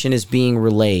information is being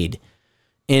relayed.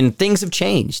 And things have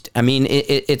changed. I mean,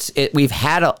 we've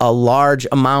had a large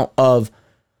amount of,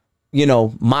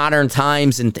 modern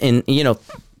times and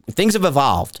things have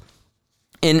evolved.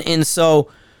 And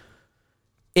so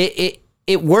it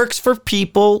works for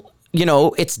people,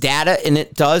 it's data and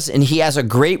it does. And he has a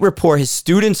great rapport. His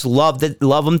students love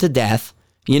him to death,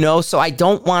 so I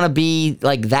don't want to be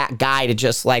like that guy to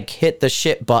just like hit the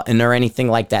shit button or anything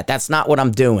like that. That's not what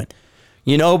I'm doing.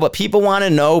 But people want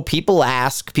to know, people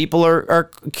ask, people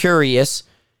are curious.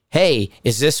 Hey,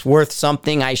 is this worth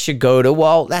something I should go to?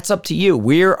 Well, that's up to you.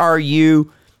 Where are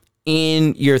you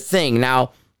in your thing?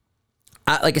 Now,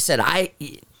 like I said, I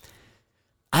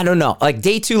don't know. Like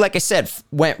day 2, like I said,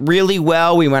 went really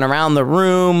well. We went around the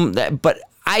room, but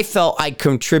I felt I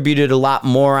contributed a lot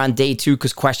more on day 2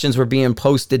 because questions were being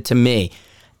posted to me.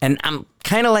 And I'm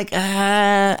kind of like,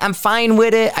 I'm fine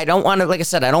with it. I don't want to, like I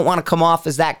said, I don't want to come off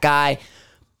as that guy,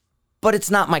 but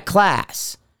it's not my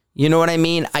class. You know what I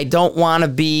mean? I don't want to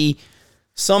be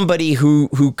somebody who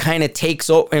kind of takes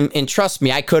over. And trust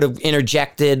me, I could have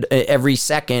interjected every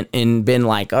second and been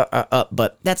like,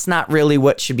 but that's not really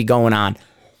what should be going on.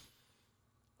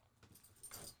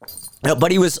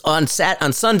 But he was on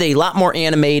Sunday, a lot more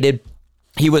animated.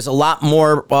 He was a lot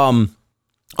more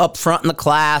up front in the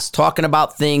class, talking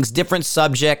about things, different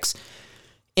subjects,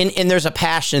 and there's a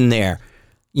passion there.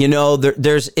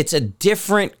 It's a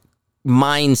different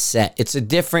mindset. It's a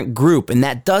different group, and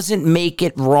that doesn't make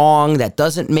it wrong. That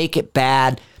doesn't make it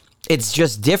bad. It's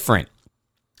just different,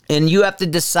 and you have to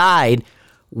decide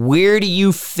where do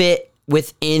you fit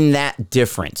within that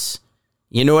difference.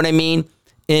 You know what I mean?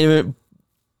 And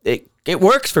it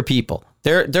works for people.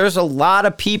 There's a lot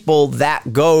of people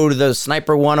that go to the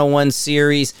Sniper 101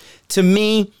 series. To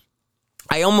me,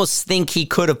 I almost think he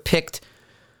could have picked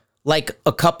like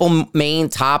a couple main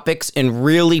topics and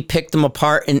really picked them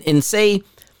apart and say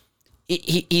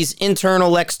he's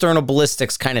internal, external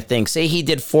ballistics kind of thing. Say he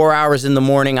did 4 hours in the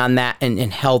morning on that and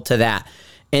held to that.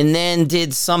 And then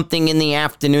did something in the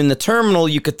afternoon. The terminal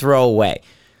you could throw away.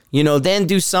 Then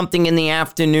do something in the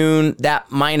afternoon that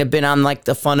might have been on like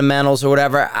the fundamentals or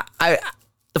whatever.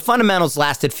 The fundamentals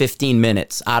lasted 15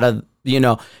 minutes out of,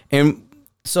 and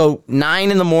so 9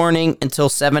 in the morning until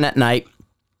 7 at night,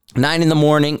 9 in the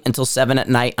morning until 7 at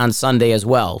night on Sunday as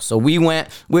well. So we went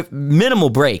with minimal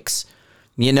breaks.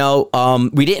 We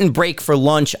didn't break for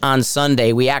lunch on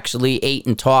Sunday. We actually ate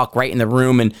and talked right in the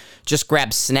room and just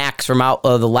grabbed snacks from out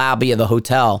of the lobby of the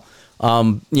hotel.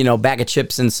 Bag of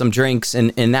chips and some drinks,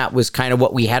 and that was kind of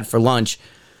what we had for lunch.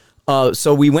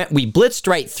 So we blitzed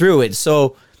right through it.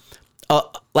 So,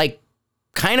 like,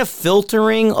 kind of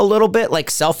filtering a little bit, like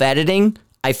self-editing,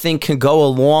 I think can go a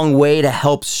long way to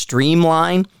help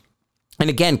streamline. And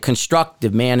again,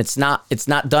 constructive, man. It's not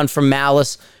done from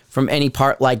malice, from any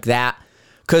part like that.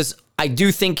 Because I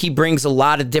do think he brings a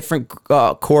lot of different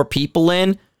core people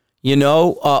in.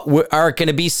 Are it going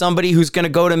to be somebody who's going to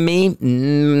go to me?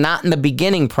 Not in the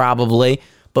beginning, probably,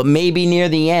 but maybe near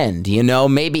the end,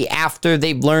 maybe after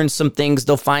they've learned some things,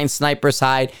 they'll find Sniper's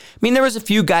Hide. I mean, there was a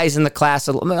few guys in the class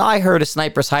that, I heard of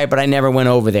Sniper's Hide, but I never went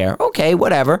over there. Okay,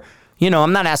 whatever.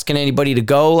 I'm not asking anybody to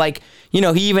go. Like, he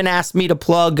even asked me to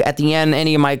plug at the end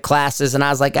any of my classes, and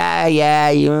I was like, yeah,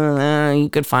 you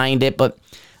could find it, but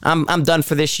I'm done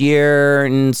for this year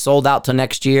and sold out till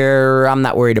next year. I'm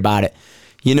not worried about it.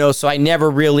 So I never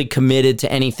really committed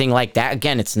to anything like that.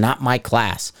 Again, it's not my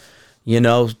class,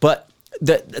 but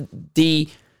the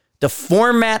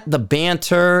format, the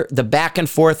banter, the back and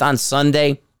forth on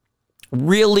Sunday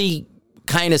really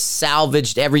kind of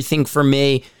salvaged everything for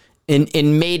me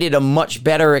and made it a much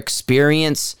better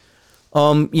experience,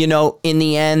 in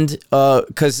the end,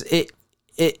 because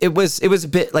it was a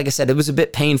bit, like I said, it was a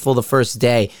bit painful the first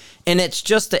day, and it's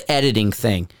just an editing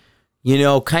thing.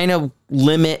 kind of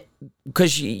limit,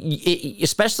 because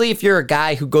especially if you're a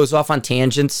guy who goes off on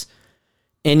tangents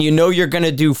and you're going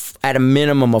to do at a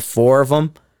minimum of 4 of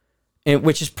them,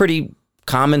 which is pretty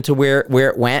common to where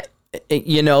it went,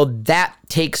 that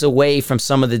takes away from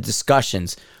some of the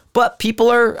discussions. But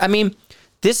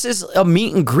this is a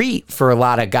meet and greet for a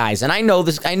lot of guys. And I know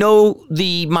this, I know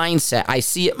the mindset. I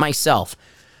see it myself.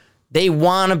 They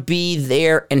want to be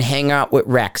there and hang out with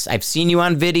Rex. I've seen you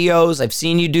on videos. I've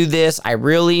seen you do this. I'm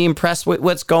really impressed with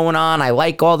what's going on. I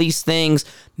like all these things.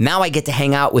 Now I get to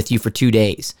hang out with you for 2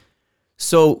 days.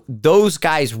 So those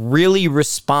guys really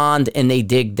respond and they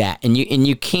dig that. And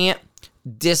you can't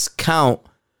discount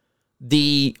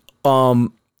that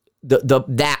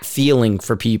feeling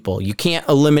for people. You can't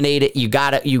eliminate it. You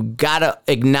gotta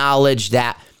acknowledge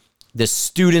that the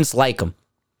students like them.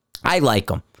 I like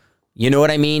them. You know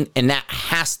what I mean? And that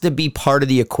has to be part of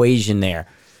the equation there.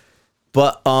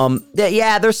 But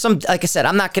there's some, like I said,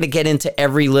 I'm not going to get into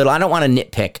every little, I don't want to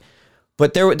nitpick,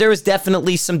 but there was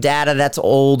definitely some data that's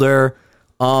older.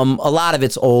 A lot of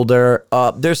it's older.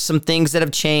 There's some things that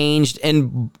have changed.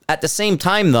 And at the same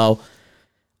time, though,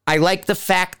 I like the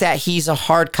fact that he's a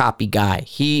hard copy guy.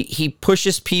 He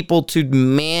pushes people to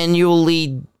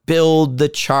manually build the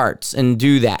charts and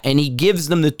do that. And he gives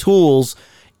them the tools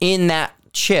in that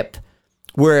chip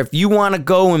where if you want to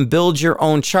go and build your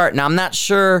own chart. Now, I'm not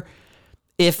sure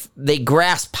if they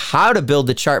grasp how to build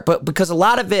the chart, but because a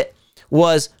lot of it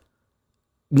was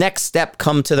next step,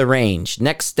 come to the range.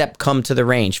 Next step, come to the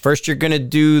range. First, you're going to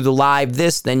do the live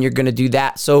this, then you're going to do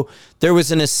that. So there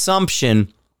was an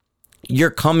assumption you're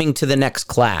coming to the next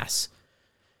class.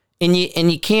 And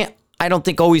you can't, I don't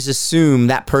think, always assume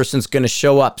that person's going to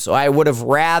show up. So I would have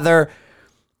rather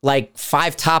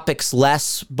 5 topics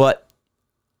less, but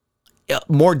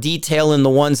more detail in the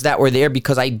ones that were there,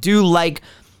 because I do like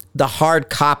the hard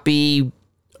copy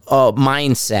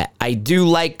mindset. I do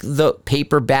like the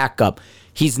paper backup.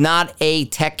 He's not a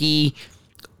techie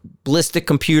ballistic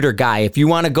computer guy. If you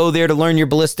want to go there to learn your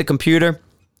ballistic computer,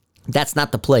 that's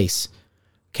not the place.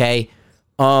 Okay.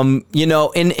 Again,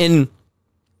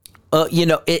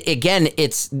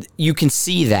 it's, you can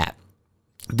see that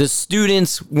the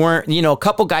students weren't, a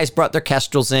couple guys brought their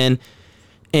Kestrels in.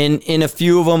 And a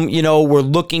few of them, were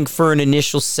looking for an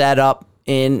initial setup,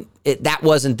 and that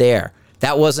wasn't there.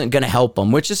 That wasn't going to help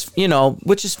them, which is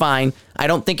fine. I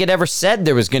don't think it ever said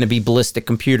there was going to be ballistic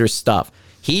computer stuff.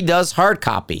 He does hard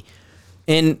copy.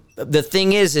 And the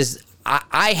thing is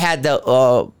I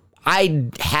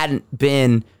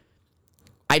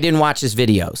didn't watch his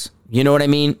videos. You know what I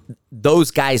mean?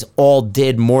 Those guys all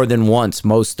did more than once,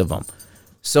 most of them.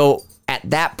 So at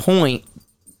that point,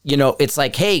 it's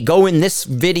like, hey, go in this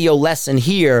video lesson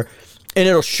here, and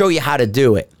it'll show you how to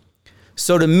do it.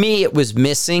 So to me, it was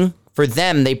missing. For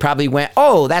them, they probably went,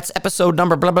 oh, that's episode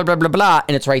number, blah, blah, blah, blah, blah,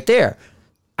 and it's right there.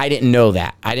 I didn't know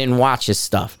that. I didn't watch his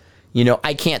stuff.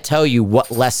 I can't tell you what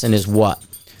lesson is what.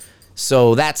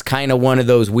 So that's kind of one of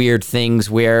those weird things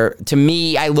where, to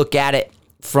me, I look at it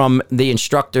from the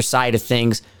instructor side of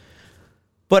things.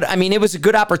 But, it was a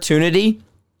good opportunity.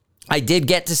 I did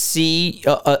get to see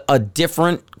a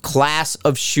different class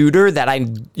of shooter that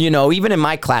even in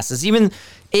my classes, even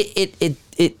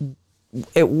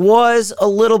it was a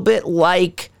little bit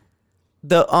like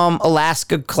the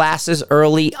Alaska classes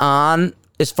early on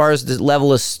as far as the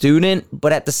level of student,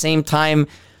 but at the same time,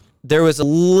 there was a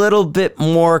little bit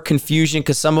more confusion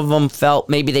because some of them felt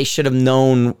maybe they should have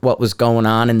known what was going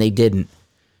on and they didn't.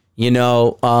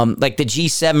 Like the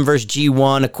G7 versus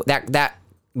G1,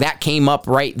 that came up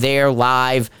right there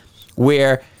live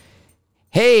where,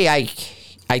 hey,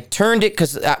 I turned it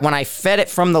because when I fed it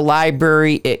from the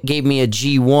library, it gave me a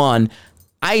G1.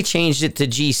 I changed it to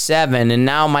G7, and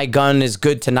now my gun is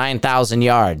good to 9,000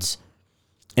 yards.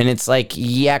 And it's like,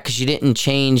 yeah, because you didn't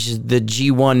change the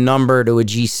G1 number to a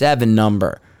G7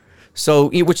 number. So,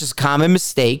 which is a common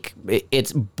mistake.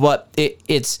 It's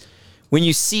when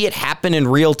you see it happen in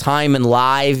real time and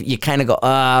live, you kind of go,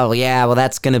 oh, yeah, well,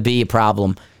 that's going to be a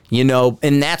problem,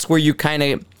 and that's where you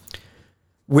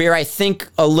where I think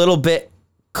a little bit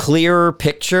clearer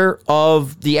picture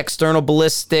of the external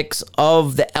ballistics,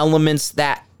 of the elements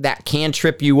that can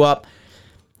trip you up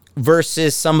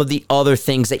versus some of the other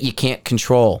things that you can't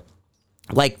control,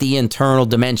 like the internal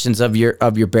dimensions of your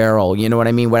barrel, you know what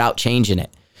I mean, without changing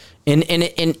it. And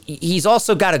he's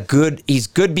also got he's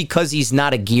good because he's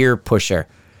not a gear pusher.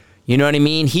 You know what I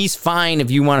mean? He's fine if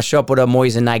you want to show up with a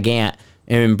Mosin Nagant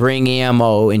and bring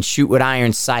ammo and shoot with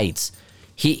iron sights.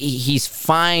 He's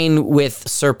fine with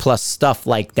surplus stuff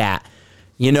like that.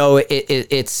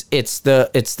 It's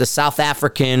the South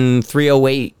African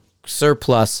 308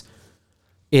 surplus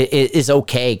is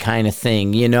okay kind of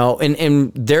thing, you know?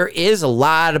 And there is a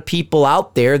lot of people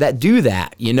out there that do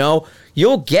that, you know?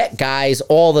 You'll get guys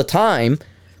all the time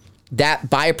that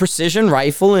buy a precision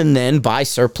rifle and then buy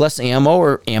surplus ammo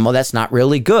or ammo that's not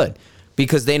really good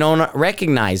because they don't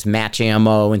recognize match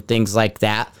ammo and things like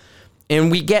that. And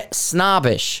we get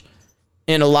snobbish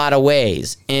in a lot of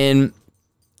ways. And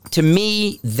to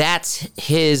me, that's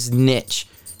his niche,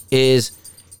 is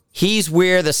he's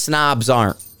where the snobs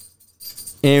aren't.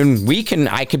 And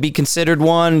I could be considered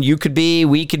one, you could be,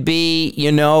 we could be,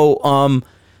 you know,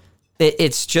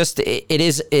 it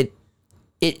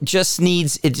just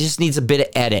needs a bit of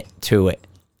edit to it.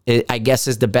 I guess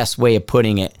is the best way of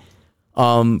putting it.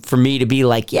 For me to be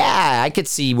like, yeah, I could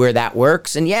see where that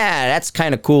works. And yeah, that's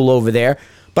kind of cool over there.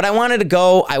 But I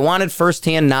wanted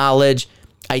firsthand knowledge.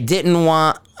 I didn't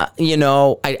want, you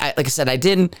know, I like I said,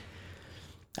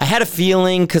 I had a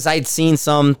feeling because I'd seen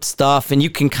some stuff and you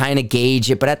can kind of gauge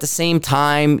it. But at the same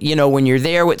time, you know, when you're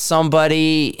there with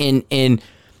somebody and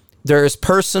there's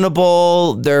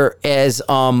personable, there is,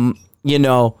 you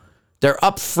know, they're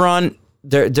upfront.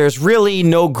 There's really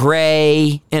no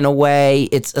gray in a way.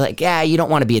 It's like, yeah, you don't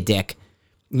want to be a dick,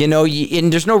 you know,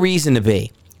 and there's no reason to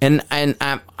be. And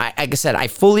like I said, I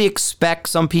fully expect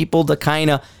some people to kind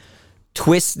of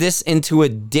twist this into a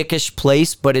dickish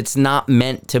place, but it's not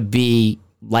meant to be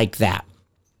like that.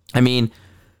 I mean,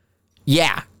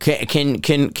 yeah,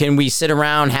 can we sit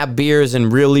around, have beers,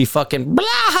 and really fucking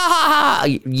blah?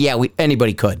 Yeah,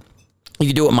 anybody could. You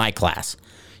could do it with my class.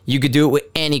 You could do it with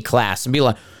any class and be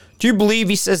like, do you believe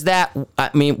he says that? I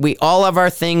mean, we all have our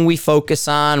thing we focus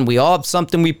on. We all have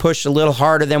something we push a little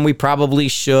harder than we probably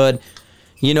should.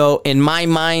 You know, in my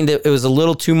mind, it was a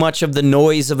little too much of the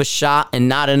noise of a shot and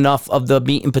not enough of the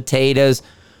meat and potatoes.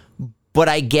 But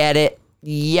I get it.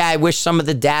 Yeah, I wish some of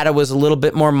the data was a little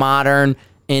bit more modern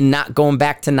and not going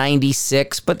back to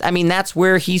 96. But, I mean, that's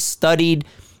where he studied.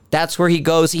 That's where he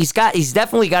goes. He's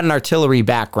definitely got an artillery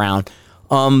background.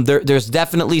 There's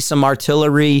definitely some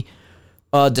artillery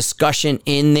discussion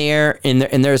in there,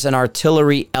 and there's an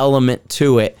artillery element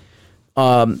to it.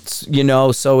 You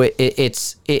know, so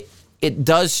it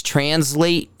does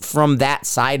translate from that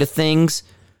side of things,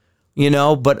 you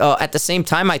know, but at the same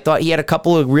time, I thought he had a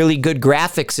couple of really good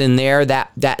graphics in there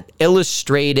that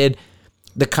illustrated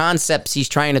the concepts he's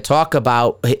trying to talk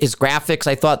about. His graphics,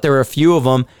 I thought there were a few of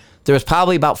them. There was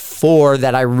probably about 4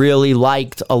 that I really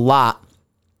liked a lot.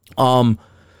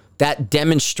 That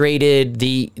demonstrated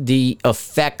the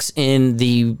effects in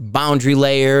the boundary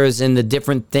layers and the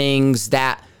different things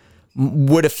that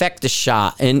would affect the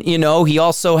shot. And, you know, he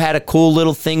also had a cool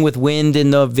little thing with wind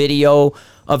in the video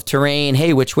of terrain.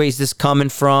 Hey, which way is this coming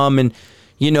from? And,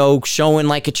 you know, showing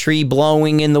like a tree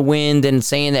blowing in the wind and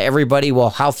saying to everybody, well,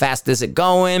 how fast is it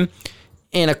going?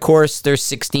 And, of course, there's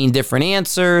 16 different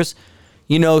answers.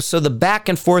 You know, so the back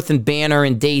and forth and banner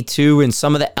in day 2 and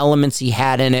some of the elements he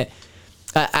had in it,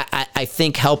 I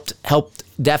think helped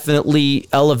definitely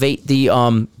elevate the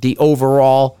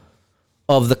overall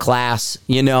of the class,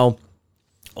 you know.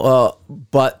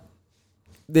 But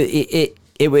it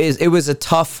was a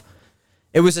tough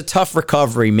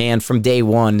recovery, man, from day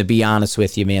 1, to be honest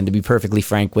with you, man, to be perfectly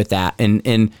frank with that.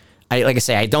 And I, like I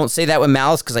say, I don't say that with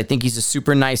malice because I think he's a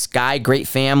super nice guy, great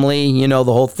family, you know,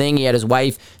 the whole thing. He had his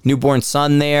wife, newborn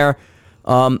son there.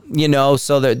 You know,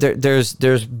 so there's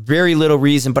very little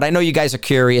reason, but I know you guys are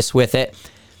curious with it.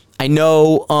 I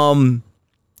know,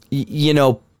 you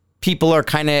know, people are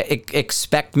kind of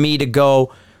expect me to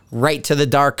go right to the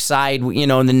dark side, you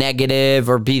know, in the negative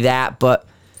or be that, but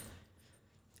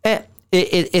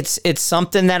it's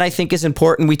something that I think is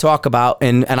important we talk about.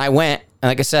 And I went, and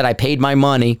like I said, I paid my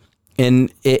money,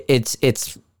 and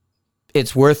it's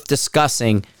worth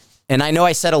discussing. And I know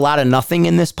I said a lot of nothing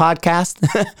in this podcast,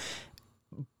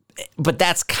 but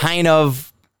that's kind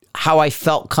of how I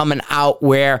felt coming out,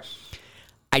 where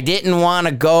I didn't want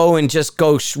to go and just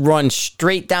go run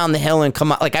straight down the hill and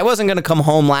come out. Like, I wasn't going to come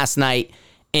home last night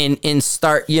and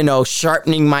start, you know,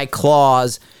 sharpening my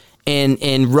claws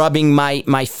and rubbing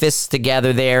my fists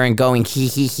together there and going,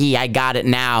 he, I got it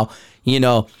now, you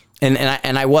know.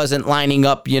 And I wasn't lining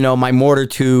up, you know, my mortar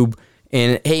tube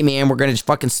and, hey, man, we're going to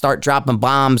fucking start dropping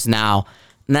bombs now.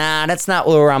 Nah, that's not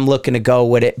where I'm looking to go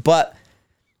with it. But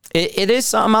it is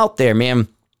something out there, man.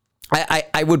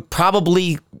 I would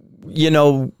probably, you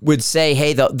know, would say,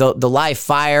 hey, the live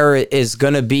fire is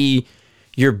going to be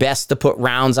your best to put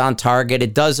rounds on target.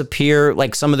 It does appear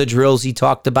like some of the drills he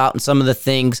talked about and some of the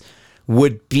things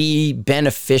would be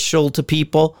beneficial to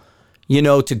people, you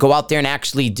know, to go out there and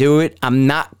actually do it. I'm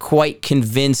not quite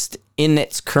convinced in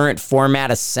its current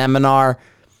format a seminar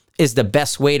is the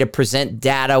best way to present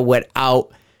data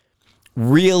without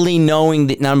really knowing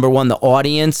that, number one, the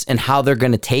audience and how they're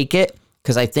going to take it.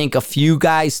 Because I think a few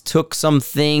guys took some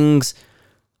things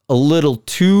a little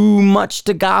too much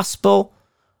to gospel,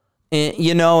 and,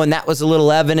 and that was a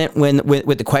little evident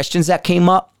with the questions that came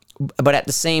up. But at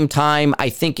the same time, I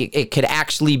think it could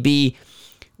actually be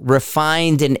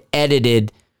refined and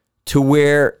edited to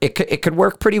where it could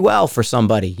work pretty well for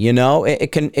somebody.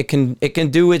 It can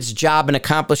do its job and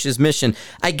accomplish its mission.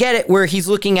 I get it where he's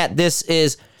looking at this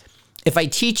is, if I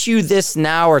teach you this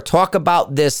now or talk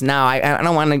about this now, I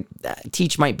don't want to,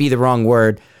 teach might be the wrong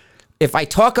word. If I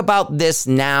talk about this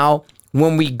now,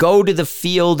 when we go to the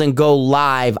field and go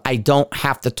live, I don't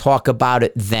have to talk about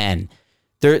it then.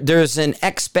 There's an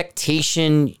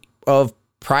expectation of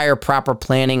prior proper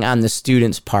planning on the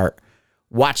student's part,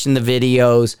 watching the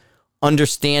videos,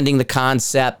 understanding the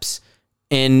concepts,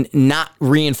 and not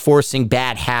reinforcing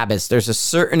bad habits. There's a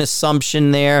certain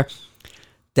assumption there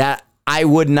that I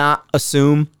would not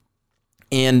assume.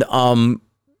 And,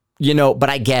 but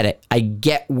I get it. I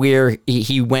get where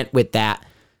he went with that.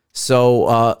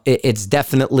 So it's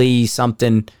definitely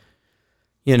something,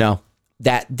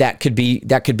 that could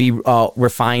be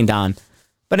refined on.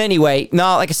 But anyway,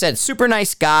 no, like I said, super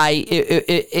nice guy.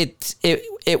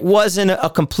 It wasn't a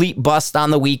complete bust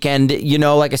on the weekend.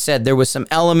 Like I said, there was some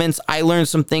elements. I learned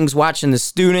some things watching the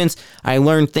students. I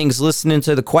learned things listening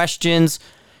to the questions.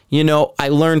 I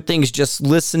learned things just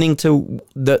listening to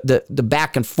the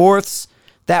back and forths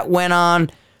that went on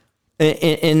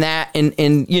in that.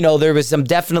 And there was some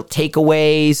definite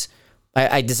takeaways.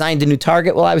 I designed a new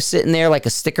target while I was sitting there, like a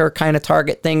sticker kind of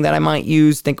target thing that I might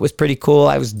use. Think it was pretty cool.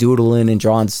 I was doodling and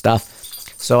drawing stuff.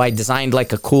 So I designed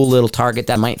like a cool little target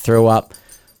that I might throw up,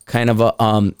 kind of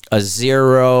a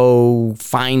zero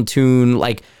fine-tune,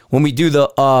 like when we do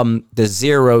the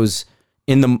zeros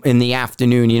in the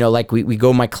afternoon, like we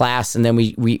go my class and then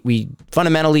we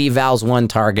fundamentally evals one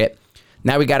target.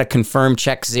 Now we got to confirm,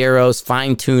 check zeros,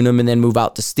 fine tune them, and then move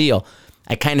out to steel.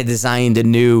 I kind of designed a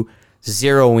new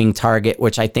zeroing target,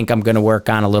 which I think I'm going to work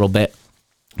on a little bit.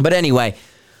 But anyway,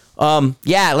 like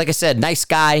I said, nice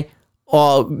guy.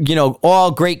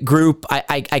 All great group.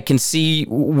 I can see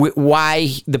why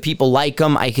the people like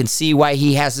him. I can see why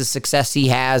he has the success he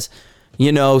has.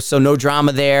 So no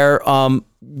drama there.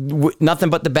 Nothing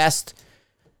but the best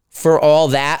for all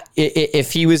that.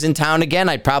 If he was in town again,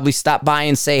 I'd probably stop by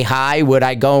and say hi. Would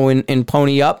I go and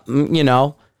pony up?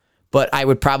 But I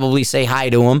would probably say hi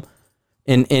to him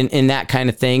and that kind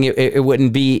of thing. It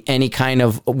wouldn't be any kind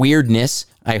of weirdness.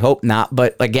 I hope not.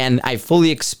 But again, I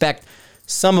fully expect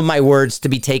some of my words to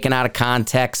be taken out of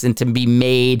context and to be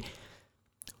made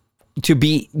to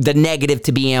be the negative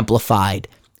to be amplified.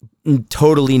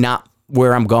 Totally not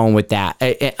where I'm going with that.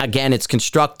 Again, it's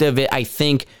constructive. I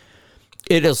think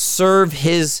it'll serve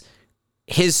his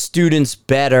students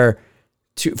better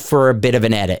for a bit of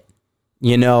an edit,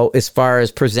 as far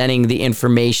as presenting the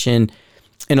information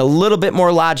in a little bit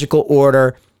more logical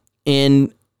order,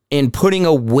 in putting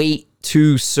a weight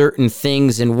to certain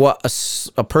things and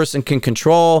what a person can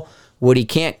control, what he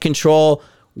can't control,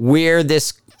 where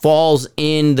this falls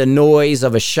in the noise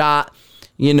of a shot.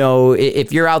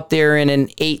 If you're out there in an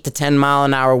 8 to 10 mile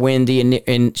an hour wind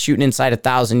and shooting inside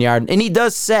 1,000 yards, and he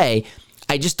does say,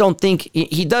 I just don't think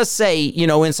he does say,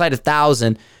 inside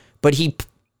 1,000, but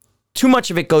too much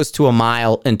of it goes to a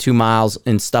mile and 2 miles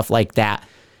and stuff like that.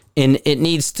 And it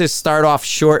needs to start off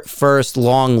short first,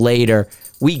 long later.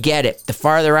 We get it. The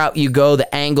farther out you go,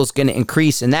 the angle's going to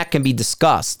increase, and that can be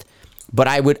discussed. But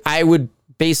I would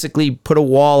basically put a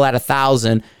wall at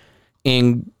 1,000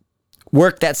 and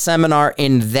work that seminar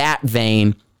in that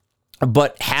vein,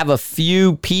 but have a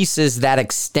few pieces that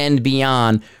extend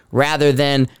beyond rather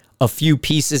than a few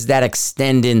pieces that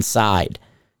extend inside.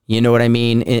 You know what I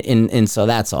mean? And so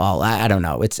that's all. I don't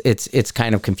know. It's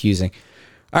kind of confusing.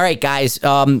 All right, guys.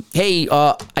 Hey,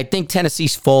 I think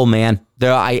Tennessee's full, man.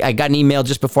 I got an email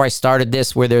just before I started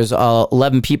this where there's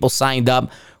 11 people signed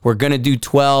up. We're going to do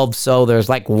 12, so there's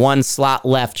like one slot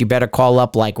left. You better call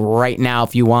up like right now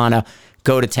if you want to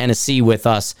go to Tennessee with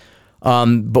us.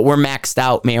 But we're maxed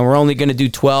out, man. We're only going to do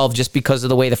 12 just because of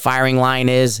the way the firing line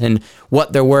is and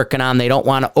what they're working on. They don't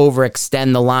want to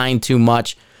overextend the line too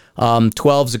much.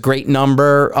 12 is a great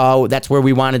number. That's where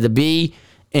we wanted to be.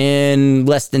 In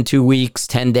less than 2 weeks,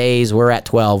 10 days, we're at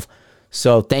 12.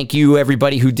 So thank you,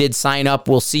 everybody who did sign up.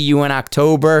 We'll see you in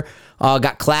October.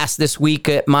 Got class this week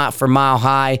for Mile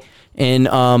High,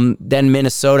 and then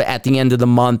Minnesota at the end of the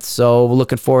month. So we're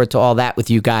looking forward to all that with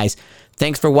you guys.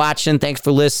 Thanks for watching. Thanks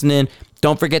for listening.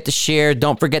 Don't forget to share.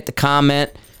 Don't forget to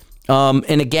comment.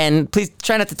 And again, please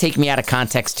try not to take me out of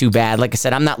context too bad. Like I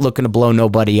said, I'm not looking to blow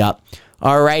nobody up.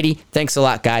 All righty. Thanks a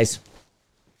lot, guys.